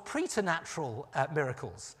called preternatural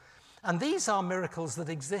miracles. And these are miracles that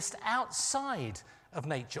exist outside of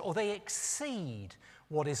nature, or they exceed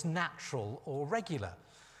what is natural or regular.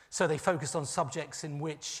 So they focus on subjects in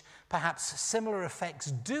which perhaps similar effects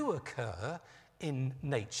do occur in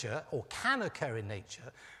nature, or can occur in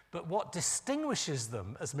nature, But what distinguishes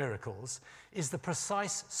them as miracles is the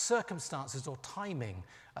precise circumstances or timing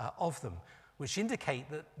of them, which indicate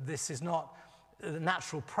that this is not a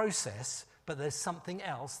natural process, but there's something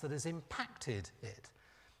else that has impacted it.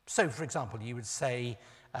 So, for example, you would say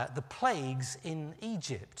the plagues in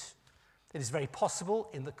Egypt. It is very possible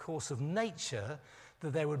in the course of nature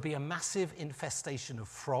that there would be a massive infestation of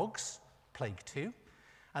frogs, plague 2.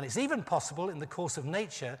 And it's even possible in the course of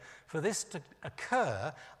nature for this to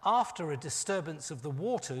occur after a disturbance of the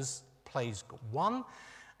waters, plague 1,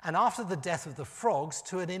 and after the death of the frogs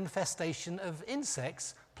to an infestation of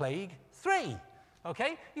insects, plague 3.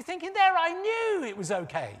 Okay? You're thinking there, I knew it was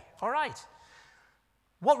okay. All right.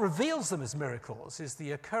 What reveals them as miracles is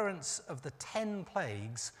the occurrence of the 10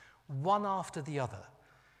 plagues, one after the other,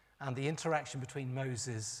 and the interaction between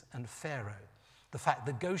Moses and Pharaoh. The fact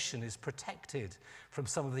that Goshen is protected from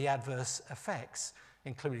some of the adverse effects,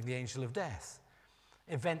 including the angel of death.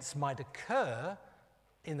 Events might occur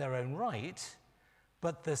in their own right,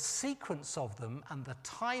 but the sequence of them and the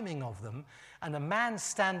timing of them, and a man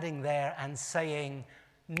standing there and saying,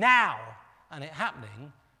 now, and it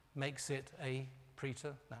happening, makes it a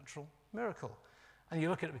preternatural miracle. And you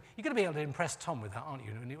look at it, you're going to be able to impress Tom with that, aren't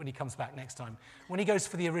you, when he comes back next time? When he goes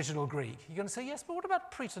for the original Greek, you're going to say, yes, but what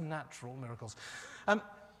about preternatural miracles? And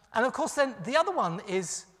of course, then the other one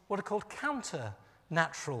is what are called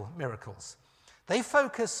counter-natural miracles. They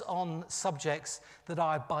focus on subjects that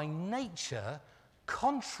are by nature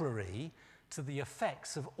contrary to the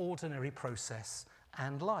effects of ordinary process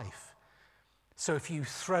and life. So if you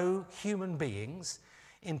throw human beings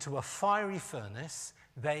into a fiery furnace,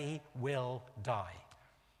 they will die.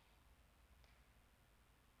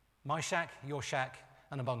 My shack, your shack,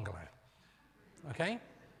 and a bungalow. Okay?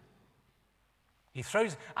 He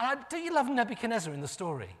throws... do you love Nebuchadnezzar in the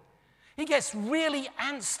story? He gets really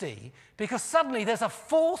antsy because suddenly there's a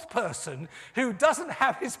fourth person who doesn't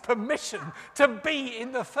have his permission to be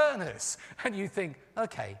in the furnace. And you think,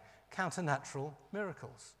 okay, counter-natural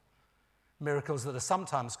miracles. Miracles that are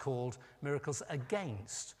sometimes called miracles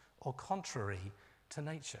against or contrary to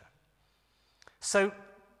nature. So,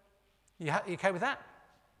 you okay with that?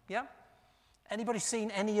 Yeah? Anybody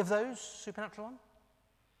seen any of those? Supernatural one?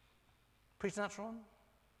 Preternatural one?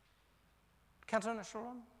 Counter-natural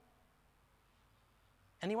one?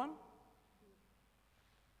 Anyone?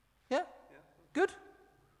 Yeah? Good?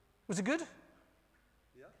 Was it good?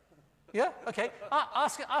 Yeah. Yeah? Okay.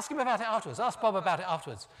 Ask him about it afterwards. Ask Bob about it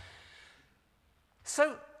afterwards.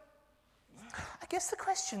 So, I guess the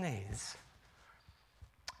question is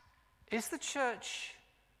the church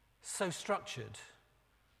so structured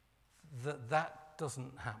that that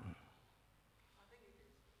doesn't happen? I think it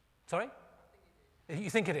is. Sorry? I think it is. You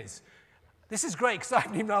think it is? This is great because I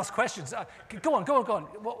haven't even asked questions. Go on.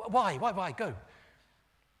 Why? Go.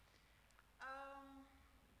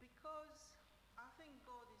 Because I think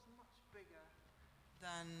God is much bigger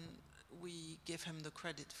than we give him the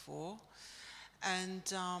credit for.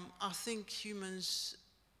 And I think humans,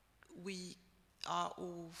 we are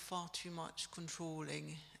all far too much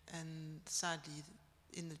controlling, and sadly,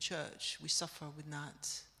 in the church, we suffer with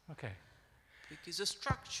that. Okay. Because a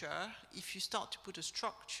structure, if you start to put a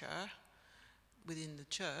structure within the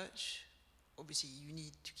church, obviously you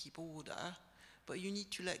need to keep order, but you need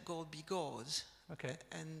to let God be God. Okay.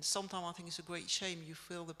 And sometimes I think it's a great shame you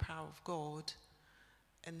feel the power of God,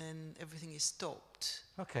 and then everything is stopped.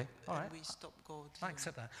 Okay, all right. We stop God. I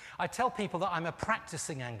accept that. I tell people that I'm a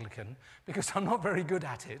practicing Anglican because I'm not very good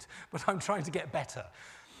at it, but I'm trying to get better.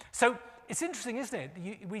 So it's interesting, isn't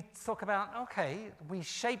it? We talk about, okay, we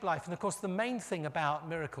shape life, and of course the main thing about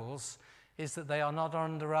miracles is that they are not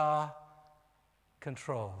under our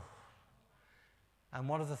control. And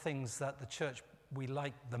one of the things that the church we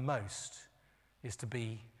like the most is to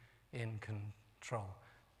be in control.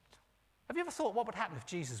 Have you ever thought what would happen if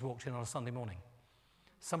Jesus walked in on a Sunday morning?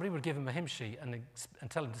 Somebody would give him a hymn sheet and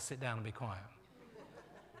tell him to sit down and be quiet.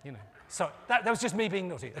 You know. So that was just me being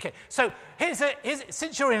naughty. Okay, so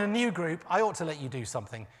since you're in a new group, I ought to let you do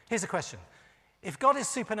something. Here's a question. If God is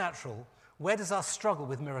supernatural, where does our struggle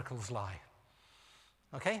with miracles lie?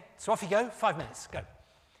 Okay, so off you go, 5 minutes, go.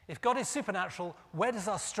 If God is supernatural, where does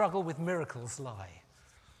our struggle with miracles lie?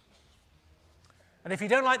 And if you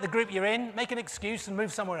don't like the group you're in, make an excuse and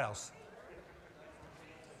move somewhere else.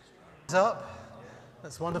 Up.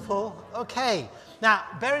 That's wonderful. Okay. Now,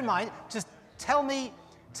 bear in mind, just tell me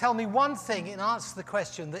one thing in answer to the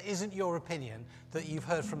question that isn't your opinion that you've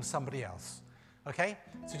heard from somebody else. Okay?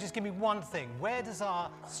 So just give me one thing. Where does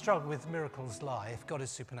our struggle with miracles lie if God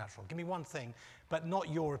is supernatural? Give me one thing, but not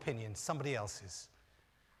your opinion, somebody else's.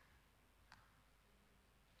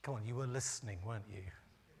 Come on, you were listening, weren't you?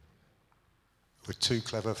 We're too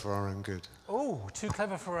clever for our own good. Oh, too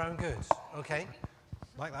clever for our own good. Okay,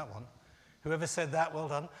 like that one. Whoever said that, well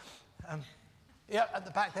done. Yeah, at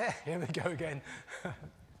the back there. Here we go again.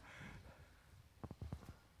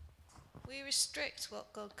 We restrict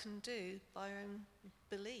what God can do by our own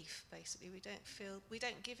belief, basically. We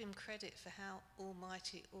don't give him credit for how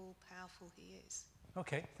almighty, all-powerful he is.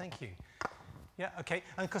 Okay, thank you. Yeah, okay.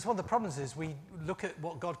 And because one of the problems is we look at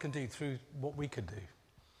what God can do through what we could do.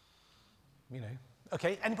 You know.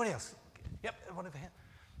 Okay, anybody else? Yep, one over here.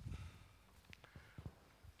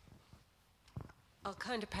 I'll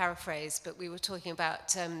kind of paraphrase, but we were talking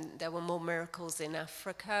about there were more miracles in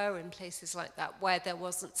Africa and places like that where there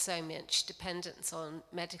wasn't so much dependence on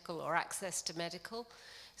medical or access to medical.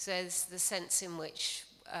 So there's the sense in which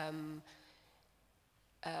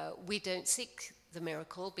we don't seek the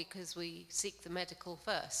miracle because we seek the medical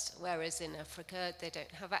first, whereas in Africa they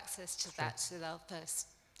don't have access to that, so they'll first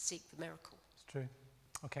seek the miracle. It's true.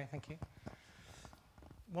 Okay, thank you.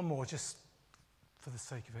 One more, just for the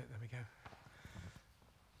sake of it. There we go.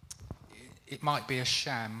 It might be a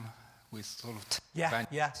sham with sort of...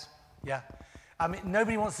 Yeah. I mean,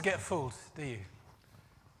 nobody wants to get fooled, do you?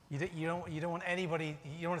 You don't want anybody...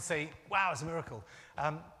 You don't want to say, wow, it's a miracle.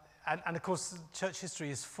 And of course, church history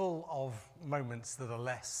is full of moments that are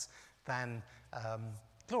less than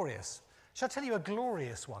glorious. Shall I tell you a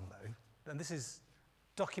glorious one, though? And this is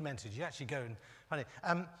documented. You actually go and find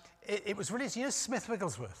it. It was really... You know Smith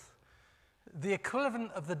Wigglesworth? The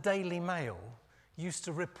equivalent of the Daily Mail used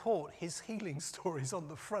to report his healing stories on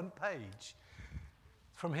the front page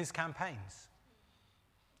from his campaigns.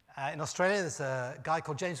 In Australia, there's a guy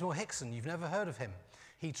called James Moore Hickson. You've never heard of him.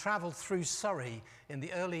 He travelled through Surrey in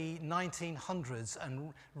the early 1900s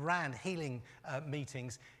and ran healing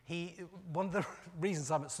meetings. One of the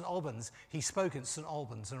reasons I'm at St Albans, he spoke at St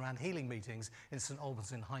Albans and ran healing meetings in St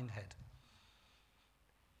Albans in Hindhead.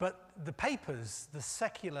 But the papers, the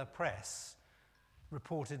secular press,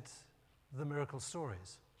 reported the miracle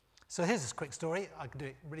stories. So here's a quick story. I can do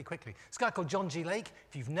it really quickly. This guy called John G. Lake.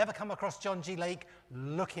 If you've never come across John G. Lake,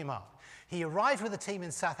 look him up. He arrived with a team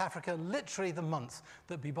in South Africa literally the month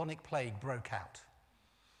that bubonic plague broke out.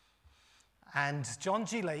 And John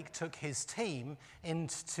G. Lake took his team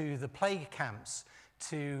into the plague camps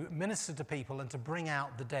to minister to people and to bring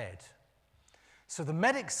out the dead. So the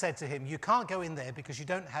medics said to him, you can't go in there because you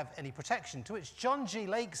don't have any protection. To which John G.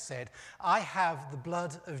 Lake said, I have the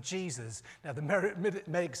blood of Jesus. Now the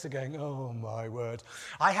medics are going, oh my word.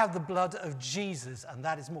 I have the blood of Jesus, and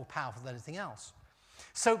that is more powerful than anything else.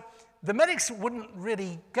 So the medics wouldn't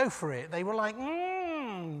really go for it. They were like,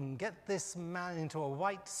 get this man into a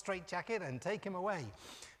white straitjacket and take him away.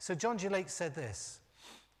 So John G. Lake said this,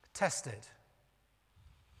 test it.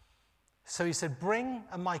 So he said, bring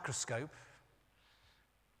a microscope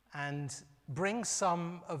and bring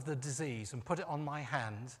some of the disease and put it on my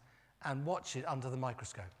hand and watch it under the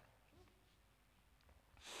microscope.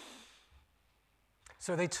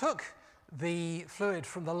 So they took the fluid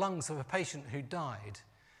from the lungs of a patient who died,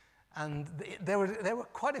 and there were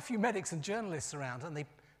quite a few medics and journalists around, and they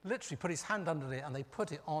literally put his hand under it and they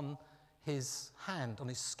put it on his hand, on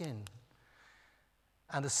his skin.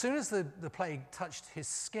 And as soon as the plague touched his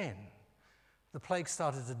skin, the plague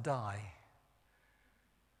started to die.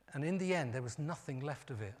 And in the end, there was nothing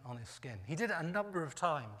left of it on his skin. He did it a number of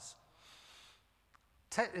times.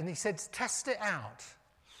 And he said, test it out.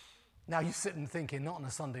 Now you sit and thinking, not on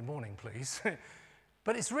a Sunday morning, please.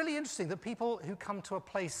 But it's really interesting that people who come to a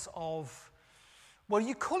place of, well,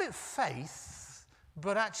 you call it faith,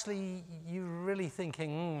 but actually you're really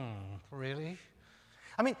thinking, really?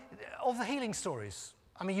 I mean, all the healing stories.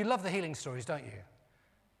 I mean, you love the healing stories, don't you?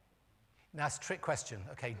 Now, it's a trick question,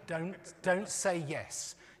 okay? Don't say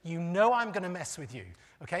yes. You know I'm going to mess with you,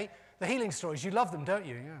 okay? The healing stories, you love them, don't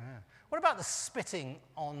you? Yeah. What about the spitting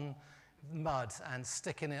on mud and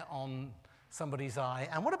sticking it on somebody's eye?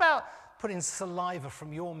 And what about putting saliva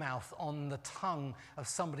from your mouth on the tongue of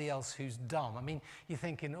somebody else who's dumb? I mean, you're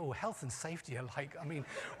thinking, oh, health and safety are like, I mean,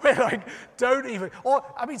 we're like, don't even. Or,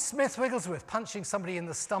 I mean, Smith Wigglesworth punching somebody in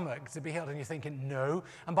the stomach to be healed, and you're thinking, no.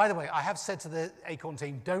 And by the way, I have said to the Acorn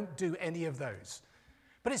team, don't do any of those.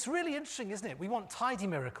 But it's really interesting, isn't it? We want tidy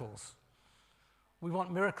miracles. We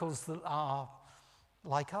want miracles that are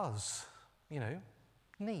like us, you know,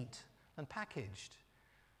 neat and packaged.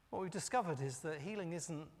 What we've discovered is that healing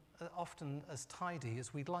isn't often as tidy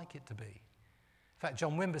as we'd like it to be. In fact,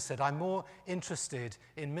 John Wimber said, I'm more interested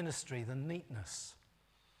in ministry than neatness.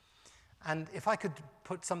 And if I could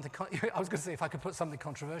put something, I was going to say, if I could put something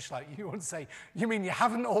controversial out, you would say, you mean you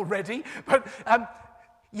haven't already? But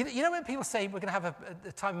you know when people say we're going to have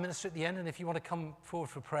a time of ministry at the end, and if you want to come forward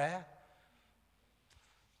for prayer,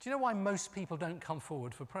 Do you know why most people don't come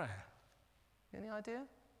forward for prayer? Any idea?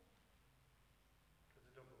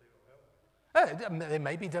 They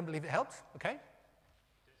maybe don't believe it helps. Okay.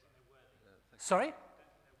 Sorry?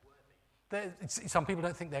 Some people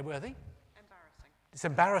don't think they're worthy. Embarrassing. It's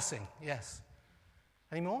embarrassing, yes.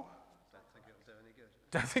 Any more?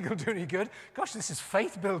 Don't think it'll do any good. Gosh, this is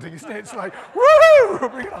faith building, isn't it? It's like, woo!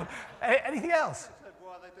 Bring it on. Anything else?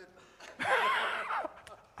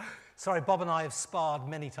 Sorry, Bob and I have sparred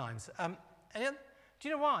many times. Do you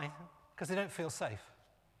know why? Because they don't feel safe.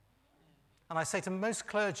 And I say to most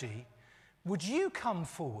clergy, would you come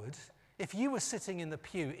forward if you were sitting in the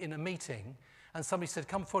pew in a meeting and somebody said,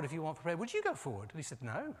 come forward if you want prayer? Would you go forward? And he said,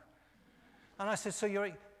 no. And I said,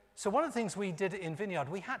 so one of the things we did in Vineyard,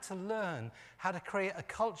 we had to learn how to create a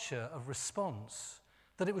culture of response,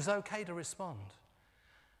 that it was okay to respond.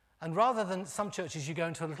 And rather than some churches, you go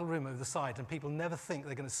into a little room over the side and people never think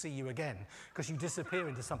they're going to see you again because you disappear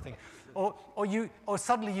into something. Or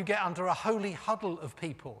suddenly you get under a holy huddle of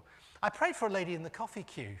people. I prayed for a lady in the coffee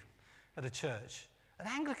queue at a church, an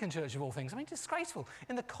Anglican church of all things. I mean, disgraceful,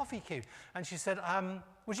 in the coffee queue. And she said,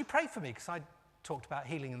 would you pray for me? Because I talked about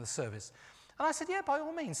healing in the service. And I said, yeah, by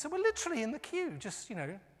all means. So we're literally in the queue, just,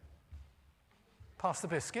 pass the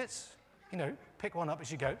biscuits, pick one up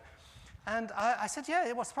as you go. And I said,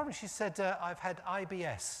 yeah, what's the problem? She said, I've had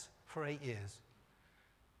IBS for 8 years.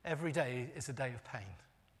 Every day is a day of pain.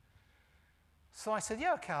 So I said,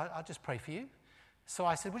 yeah, okay, I'll just pray for you. So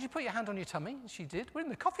I said, would you put your hand on your tummy? And she did. We're in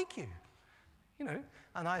the coffee queue,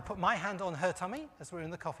 And I put my hand on her tummy as we're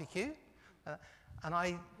in the coffee queue. And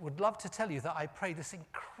I would love to tell you that I prayed this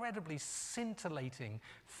incredibly scintillating,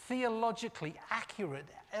 theologically accurate,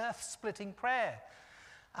 earth-splitting prayer.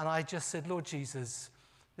 And I just said, Lord Jesus,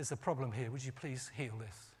 there's a problem here. Would you please heal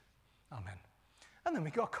this? Amen. And then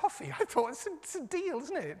we got coffee. I thought, it's a deal,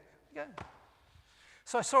 isn't it? Yeah.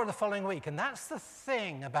 So I saw her the following week, and that's the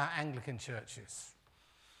thing about Anglican churches.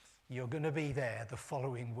 You're going to be there the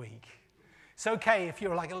following week. It's okay if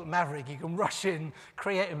you're like a little maverick, you can rush in,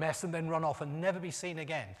 create a mess, and then run off and never be seen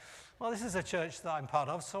again. Well, this is a church that I'm part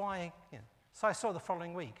of, so I saw her the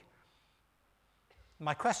following week.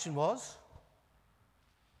 My question was,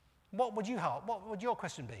 what would your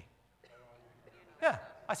question be? Yeah.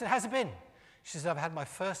 I said, how's it been? She said, I've had my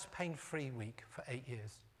first pain-free week for 8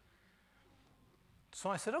 years. So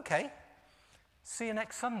I said, okay, see you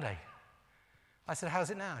next Sunday. I said, how's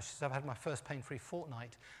it now? She said, I've had my first pain-free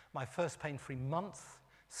fortnight, my first pain-free month,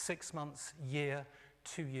 6 months, year,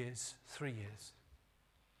 2 years, 3 years.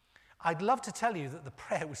 I'd love to tell you that the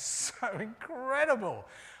prayer was so incredible.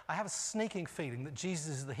 I have a sneaking feeling that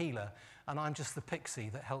Jesus is the healer and I'm just the pixie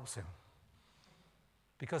that helps him.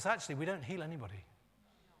 Because actually, we don't heal anybody.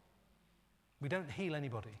 We don't heal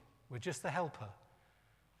anybody. We're just the helper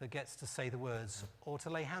that gets to say the words or to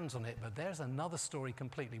lay hands on it. But there's another story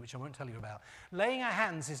completely, which I won't tell you about. Laying our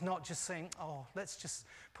hands is not just saying, oh, let's just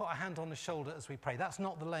put our hand on the shoulder as we pray. That's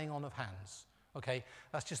not the laying on of hands, okay?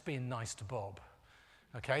 That's just being nice to Bob,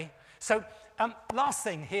 okay? So last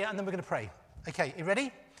thing here, and then we're going to pray. Okay, you ready?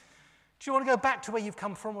 Do you want to go back to where you've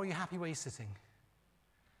come from, or are you happy where you're sitting?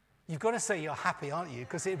 You've got to say you're happy, aren't you?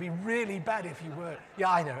 Because it'd be really bad if you weren't.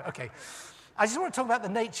 Yeah, I know, okay. I just want to talk about the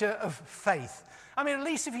nature of faith. I mean, at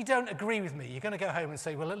least if you don't agree with me, you're going to go home and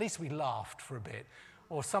say, well, at least we laughed for a bit.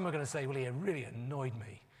 Or some are going to say, well, he really annoyed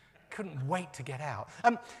me. Couldn't wait to get out. I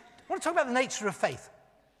want to talk about the nature of faith.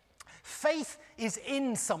 Faith is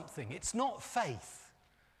in something. It's not faith.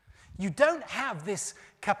 You don't have this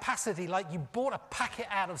capacity like you bought a packet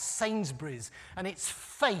out of Sainsbury's and it's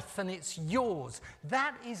faith and it's yours.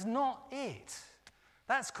 That is not it.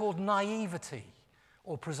 That's called naivety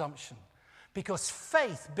or presumption. Because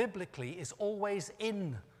faith, biblically, is always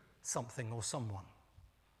in something or someone.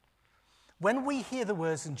 When we hear the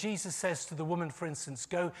words, and Jesus says to the woman, for instance,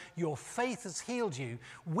 go, your faith has healed you,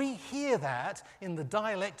 we hear that in the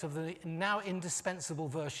dialect of the now indispensable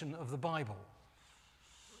version of the Bible.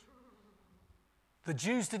 The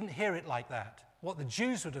Jews didn't hear it like that. What the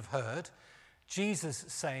Jews would have heard, Jesus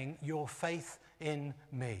saying, your faith in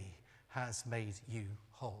me has made you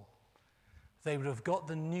whole. They would have got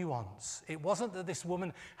the nuance. It wasn't that this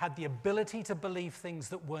woman had the ability to believe things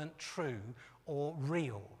that weren't true or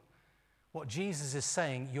real. What Jesus is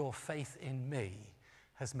saying, your faith in me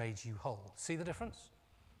has made you whole. See the difference?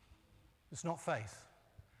 It's not faith.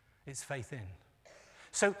 It's faith in.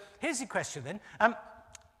 So here's the question then.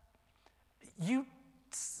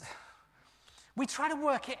 We try to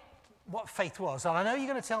work it what faith was. And I know you're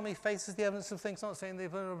going to tell me faith is the evidence of things not saying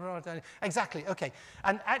the... Exactly, okay.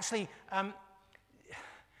 And actually...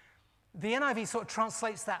 the NIV sort of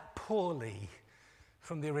translates that poorly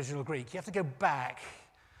from the original Greek. You have to go back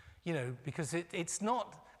because it's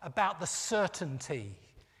not about the certainty.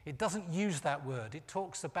 It doesn't use that word. It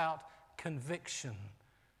talks about conviction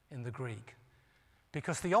in the Greek.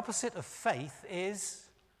 Because the opposite of faith is,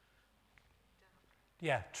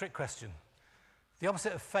 trick question. The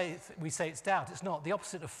opposite of faith, we say it's doubt. It's not. The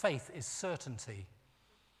opposite of faith is certainty.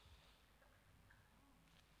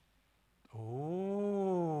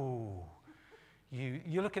 Oh,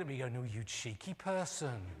 you're looking at me going, "No, you cheeky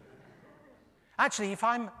person." Actually, if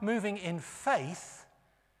I'm moving in faith,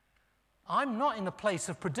 I'm not in a place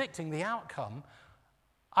of predicting the outcome.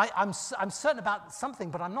 I'm certain about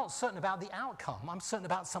something, but I'm not certain about the outcome. I'm certain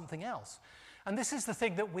about something else. And this is the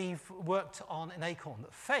thing that we've worked on in Acorn,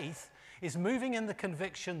 that faith is moving in the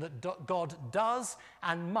conviction that God does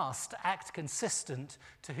and must act consistent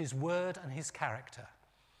to his word and his character.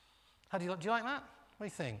 Do you like that? What do you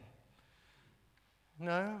think?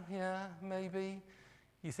 No? Yeah? Maybe?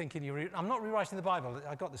 You're thinking I'm not rewriting the Bible.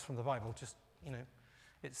 I got this from the Bible. Just,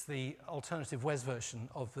 it's the alternative Wes version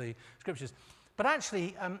of the scriptures. But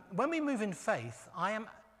actually, when we move in faith, I am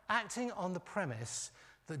acting on the premise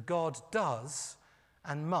that God does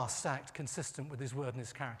and must act consistent with his word and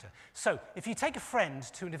his character. So, if you take a friend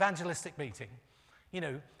to an evangelistic meeting,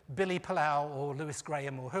 Billy Palau or Lewis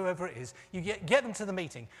Graham or whoever it is, you get them to the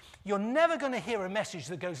meeting, you're never going to hear a message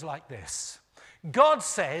that goes like this. God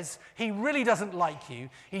says he really doesn't like you,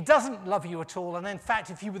 he doesn't love you at all, and in fact,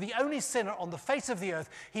 if you were the only sinner on the face of the earth,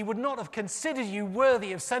 he would not have considered you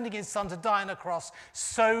worthy of sending his son to die on a cross,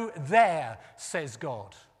 so there, says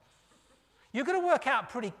God. You're going to work out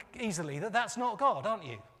pretty easily that that's not God, aren't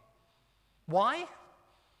you? Why?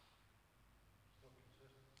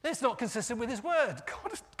 It's not consistent with his word.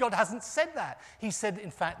 God hasn't said that. He said, in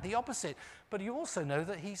fact, the opposite. But you also know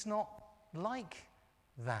that he's not like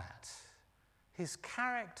that. His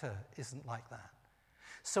character isn't like that.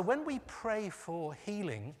 So when we pray for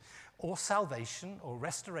healing or salvation or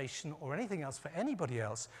restoration or anything else for anybody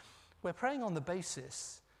else, we're praying on the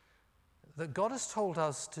basis that God has told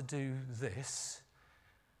us to do this,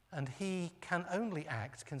 and he can only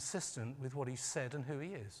act consistent with what he said and who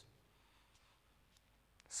he is.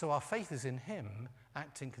 So our faith is in him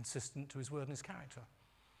acting consistent to his word and his character.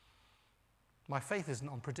 My faith isn't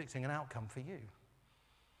on predicting an outcome for you.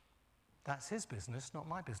 That's his business, not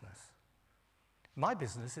my business. My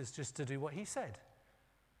business is just to do what he said,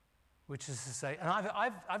 which is to say, and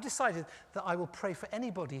I've decided that I will pray for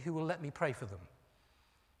anybody who will let me pray for them,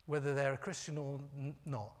 whether they're a Christian or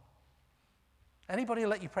not. Anybody who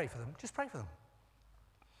will let you pray for them, just pray for them.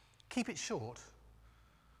 Keep it short.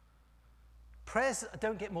 Prayers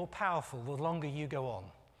don't get more powerful the longer you go on.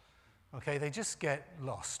 Okay, they just get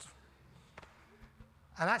lost.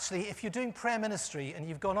 And actually, if you're doing prayer ministry and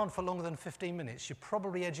you've gone on for longer than 15 minutes, you're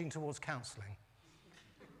probably edging towards counselling.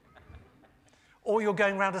 Or you're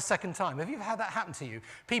going round a second time. Have you ever had that happen to you?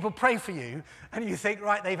 People pray for you, and you think,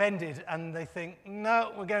 right, they've ended, and they think,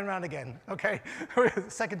 no, we're going round again, okay?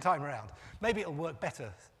 Second time around. Maybe it'll work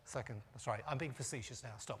better second. That's right, I'm being facetious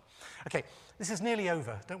now, stop. Okay, this is nearly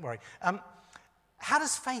over, don't worry. How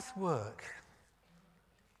does faith work?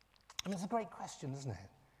 I mean, it's a great question, isn't it?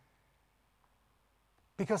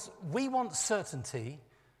 Because we want certainty,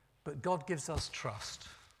 but God gives us trust.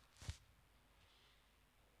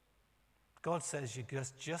 God says you're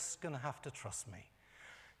just going to have to trust me.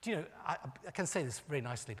 Do you know, I can say this very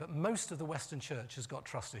nicely, but most of the Western church has got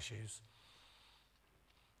trust issues.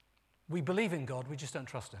 We believe in God, we just don't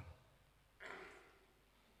trust him.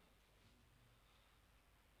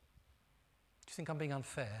 Do you think I'm being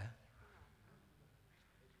unfair?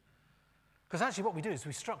 Because actually what we do is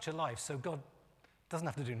we structure life so God doesn't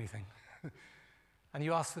have to do anything. And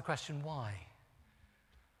you ask the question, why?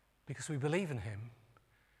 Because we believe in him,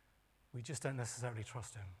 we just don't necessarily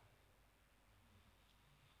trust him.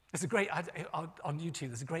 There's a great, on YouTube,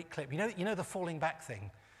 there's a great clip. You know the falling back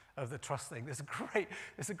thing of the trust thing? There's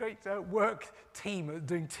a great work team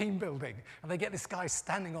doing team building. And they get this guy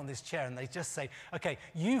standing on this chair and they just say, okay,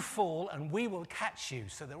 you fall and we will catch you.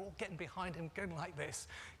 So they're all getting behind him, going like this.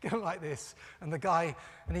 And the guy,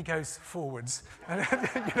 and he goes forwards. And,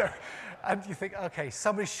 and you think, okay,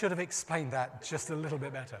 somebody should have explained that just a little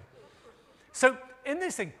bit better. So in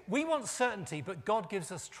this thing, we want certainty, but God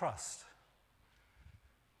gives us trust.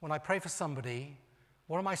 When I pray for somebody,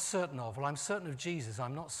 what am I certain of? Well, I'm certain of Jesus.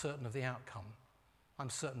 I'm not certain of the outcome. I'm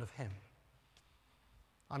certain of him.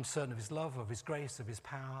 I'm certain of his love, of his grace, of his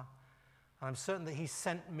power. And I'm certain that he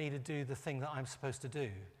sent me to do the thing that I'm supposed to do.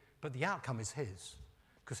 But the outcome is his,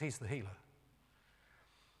 because he's the healer.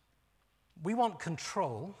 We want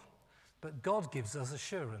control, but God gives us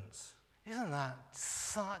assurance. Isn't that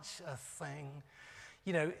such a thing?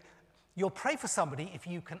 You'll pray for somebody if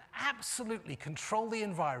you can absolutely control the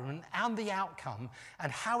environment and the outcome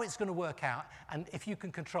and how it's going to work out, and if you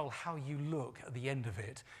can control how you look at the end of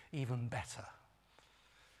it, even better.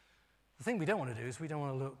 The thing we don't want to do is we don't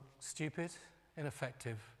want to look stupid,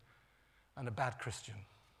 ineffective, and a bad Christian.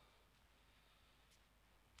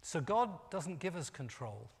 So God doesn't give us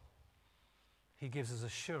control. He gives us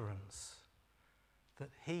assurance that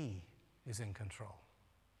he is in control.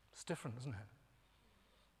 It's different, isn't it?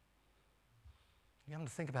 You have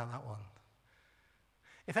to think about that one.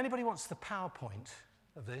 If anybody wants the PowerPoint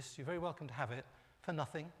of this, you're very welcome to have it for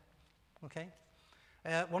nothing, okay?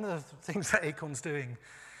 One of the things that Acorn's doing,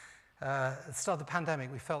 at the start of the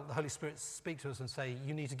pandemic, we felt the Holy Spirit speak to us and say,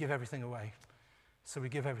 you need to give everything away. So we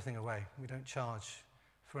give everything away. We don't charge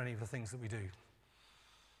for any of the things that we do.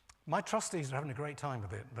 My trustees are having a great time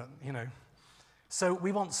with it, but, you know. So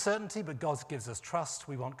we want certainty, but God gives us trust.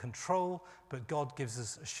 We want control, but God gives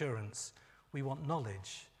us assurance. We want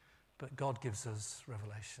knowledge, but God gives us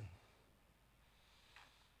revelation.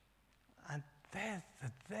 And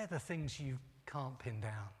they're the things you can't pin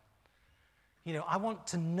down. You know, I want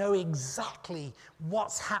to know exactly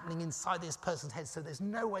what's happening inside this person's head, so there's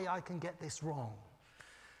no way I can get this wrong.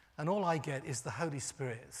 And all I get is the Holy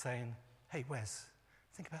Spirit saying, hey, Wes,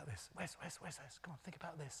 think about this. Wes, come on, think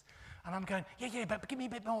about this. And I'm going, yeah, but give me a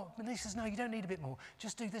bit more. And he says, no, you don't need a bit more.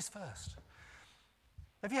 Just do this first.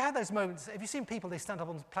 Have you had those moments? Have you seen people, they stand up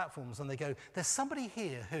on platforms and they go, there's somebody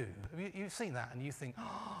here who, you've seen that and you think,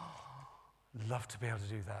 oh, love to be able to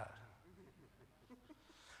do that.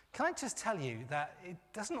 Can I just tell you that it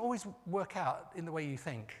doesn't always work out in the way you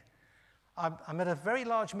think? I'm at a very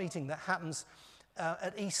large meeting that happens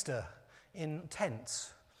at Easter in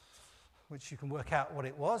tents, which you can work out what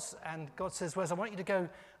it was. And God says, Wes, I want you to go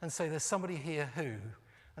and say, there's somebody here who.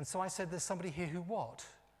 And so I said, there's somebody here who what?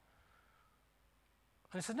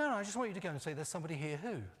 And he said, no, I just want you to go and say, there's somebody here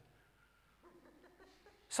who.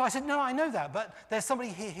 So I said, no, I know that, but there's somebody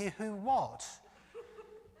here who what?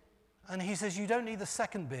 And he says, you don't need the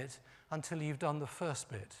second bit until you've done the first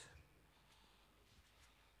bit.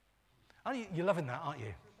 You're loving that, aren't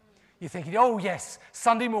you? You're thinking, oh yes,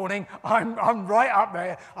 Sunday morning, I'm right up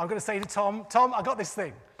there. I'm going to say to Tom, I got this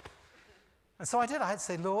thing. And so I did. I had to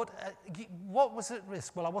say, Lord, what was at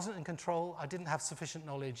risk? Well, I wasn't in control. I didn't have sufficient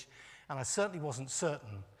knowledge. And I certainly wasn't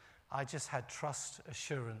certain. I just had trust,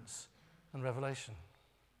 assurance, and revelation.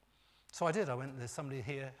 So I did. I went, there's somebody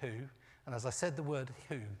here who, and as I said the word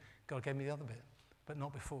who, God gave me the other bit, but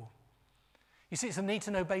not before. You see, it's a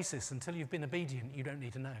need-to-know basis. Until you've been obedient, you don't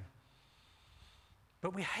need to know.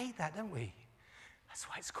 But we hate that, don't we? That's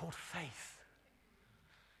why it's called faith.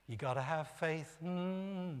 You got to have faith.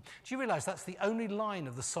 Do you realize that's the only line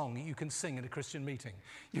of the song that you can sing in a Christian meeting?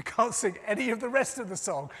 You can't sing any of the rest of the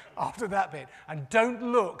song after that bit. And don't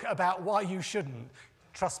look about why you shouldn't.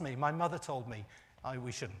 Trust me, my mother told me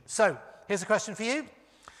we shouldn't. So here's a question for you.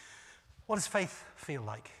 What does faith feel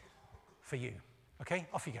like for you? Okay,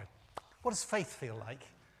 off you go. What does faith feel like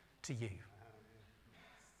to you?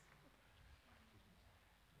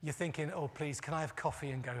 You're thinking, oh, please, can I have coffee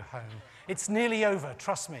and go home? It's nearly over,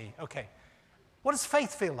 trust me. Okay. What does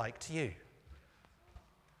faith feel like to you?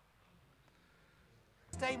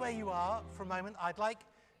 Stay where you are for a moment. I'd like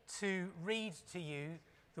to read to you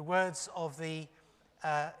the words of the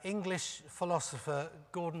English philosopher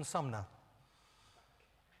Gordon Sumner.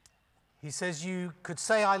 He says, you could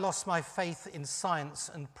say I lost my faith in science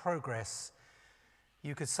and progress.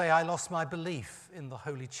 You could say I lost my belief in the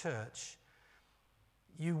Holy Church.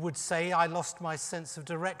 You would say, I lost my sense of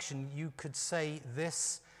direction. You could say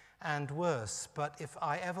this and worse. But if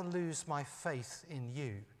I ever lose my faith in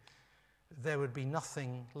you, there would be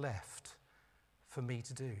nothing left for me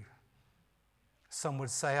to do. Some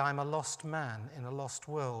would say, I'm a lost man in a lost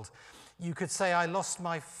world. You could say, I lost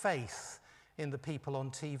my faith in the people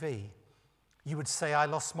on TV. You would say, I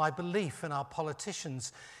lost my belief in our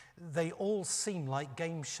politicians. They all seem like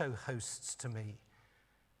game show hosts to me.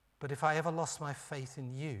 But if I ever lost my faith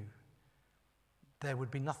in you, there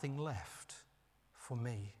would be nothing left for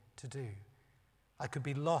me to do. I could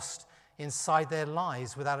be lost inside their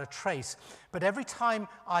lies without a trace. But every time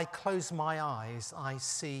I close my eyes, I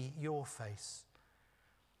see your face.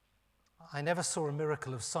 I never saw a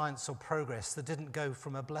miracle of science or progress that didn't go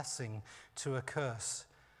from a blessing to a curse.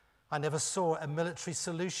 I never saw a military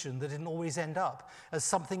solution that didn't always end up as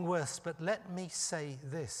something worse. But let me say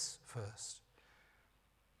this first.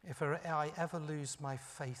 If I ever lose my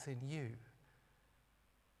faith in you,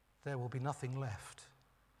 there will be nothing left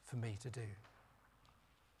for me to do.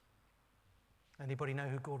 Anybody know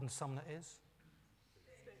who Gordon Sumner is?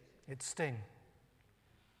 It's Sting.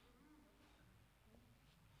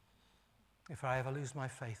 if I ever lose my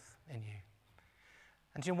faith in you.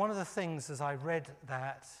 And you know, one of the things as I read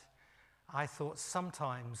that, I thought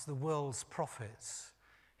sometimes the world's prophets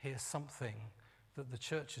hear something that the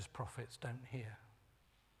church's prophets don't hear.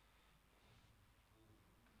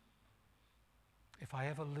 If I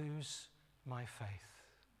ever lose my faith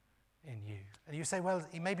in you. And you say, well,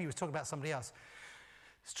 maybe he was talking about somebody else.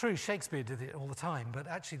 It's true, Shakespeare did it all the time, but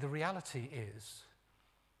actually the reality is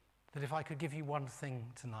that if I could give you one thing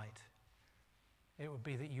tonight, it would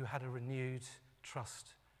be that you had a renewed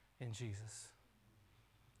trust in Jesus.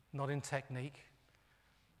 Not in technique,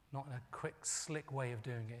 not in a quick, slick way of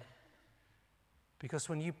doing it. Because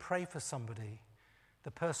when you pray for somebody,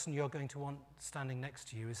 the person you're going to want standing next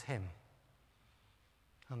to you is him.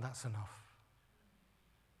 And that's enough.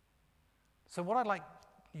 So what I'd like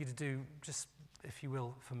you to do, just if you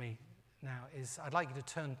will, for me now, is I'd like you to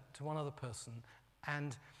turn to one other person.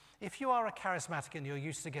 And if you are a charismatic and you're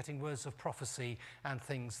used to getting words of prophecy and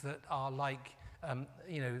things that are like,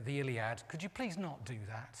 the Iliad, could you please not do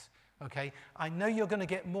that? Okay? I know you're going to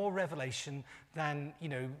get more revelation than,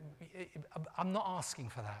 I'm not asking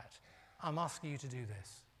for that. I'm asking you to do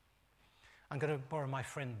this. I'm going to borrow my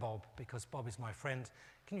friend Bob, because Bob is my friend.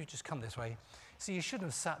 Can you just come this way? See, you shouldn't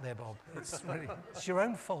have sat there, Bob. It's your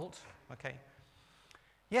own fault, okay?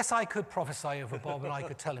 Yes, I could prophesy over Bob and I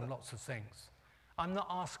could tell him lots of things. I'm not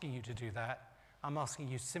asking you to do that. I'm asking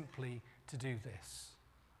you simply to do this.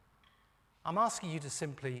 I'm asking you to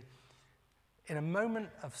simply, in a moment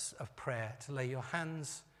of prayer, to lay your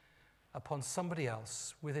hands upon somebody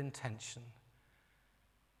else with intention.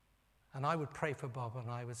 And I would pray for Bob and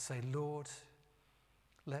I would say, Lord,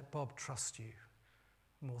 let Bob trust you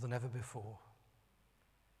more than ever before.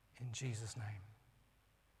 In Jesus' name,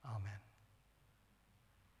 amen.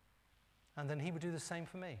 And then he would do the same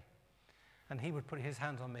for me. And he would put his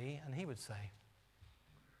hand on me and he would say,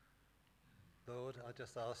 Lord, I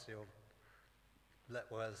just ask you,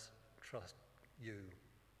 let Wes trust you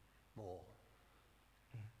more.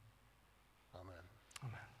 Amen.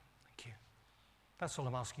 Amen. Thank you. That's all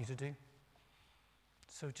I'm asking you to do.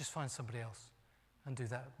 So just find somebody else and do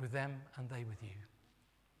that with them and they with you.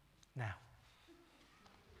 Now.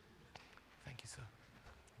 Thank you, sir.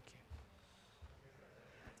 Thank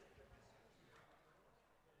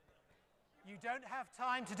you. You don't have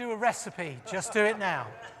time to do a recipe. Just do it now.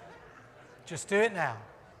 Just do it now.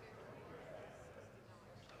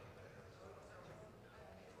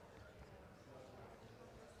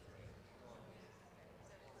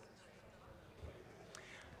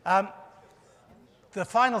 The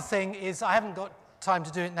final thing is, I haven't got time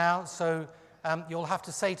to do it now, so you'll have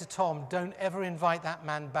to say to Tom, don't ever invite that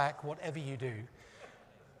man back, whatever you do.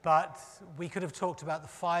 But we could have talked about the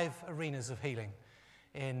 5 arenas of healing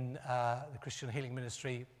in the Christian healing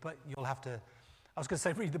ministry, but you'll have to, I was going to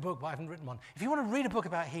say read the book, but I haven't written one. If you want to read a book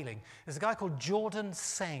about healing, there's a guy called Jordan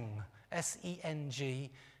Seng, S-E-N-G.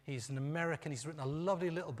 He's an American. He's written a lovely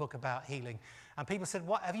little book about healing. And people said,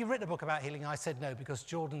 "What, have you written a book about healing?" I said, no, because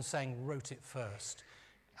Jordan Seng wrote it first.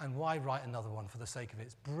 And why write another one for the sake of it?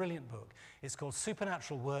 It's a brilliant book. It's called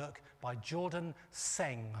Supernatural Work by Jordan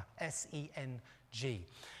Seng, S-E-N-G.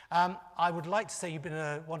 I would like to say you've been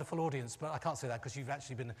a wonderful audience, but I can't say that because you've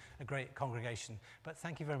actually been a great congregation. But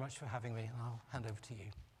thank you very much for having me, and I'll hand over to you.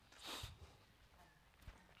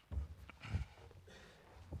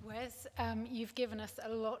 Wes, you've given us a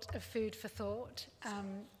lot of food for thought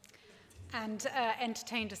and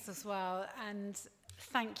entertained us as well. And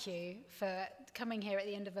thank you for coming here at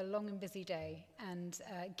the end of a long and busy day and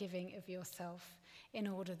giving of yourself in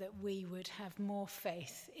order that we would have more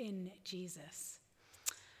faith in Jesus.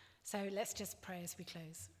 So let's just pray as we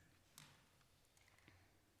close.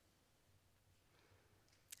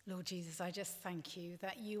 Lord Jesus, I just thank you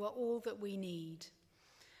that you are all that we need,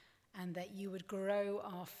 and that you would grow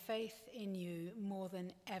our faith in you more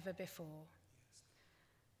than ever before.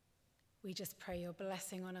 We just pray your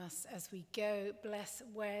blessing on us as we go. Bless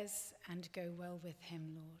Wes and go well with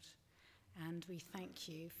him, Lord. And we thank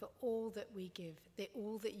you for all that we give,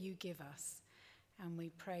 all that you give us. And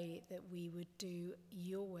we pray that we would do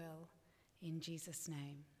your will in Jesus'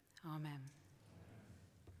 name. Amen.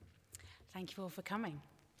 Thank you all for coming.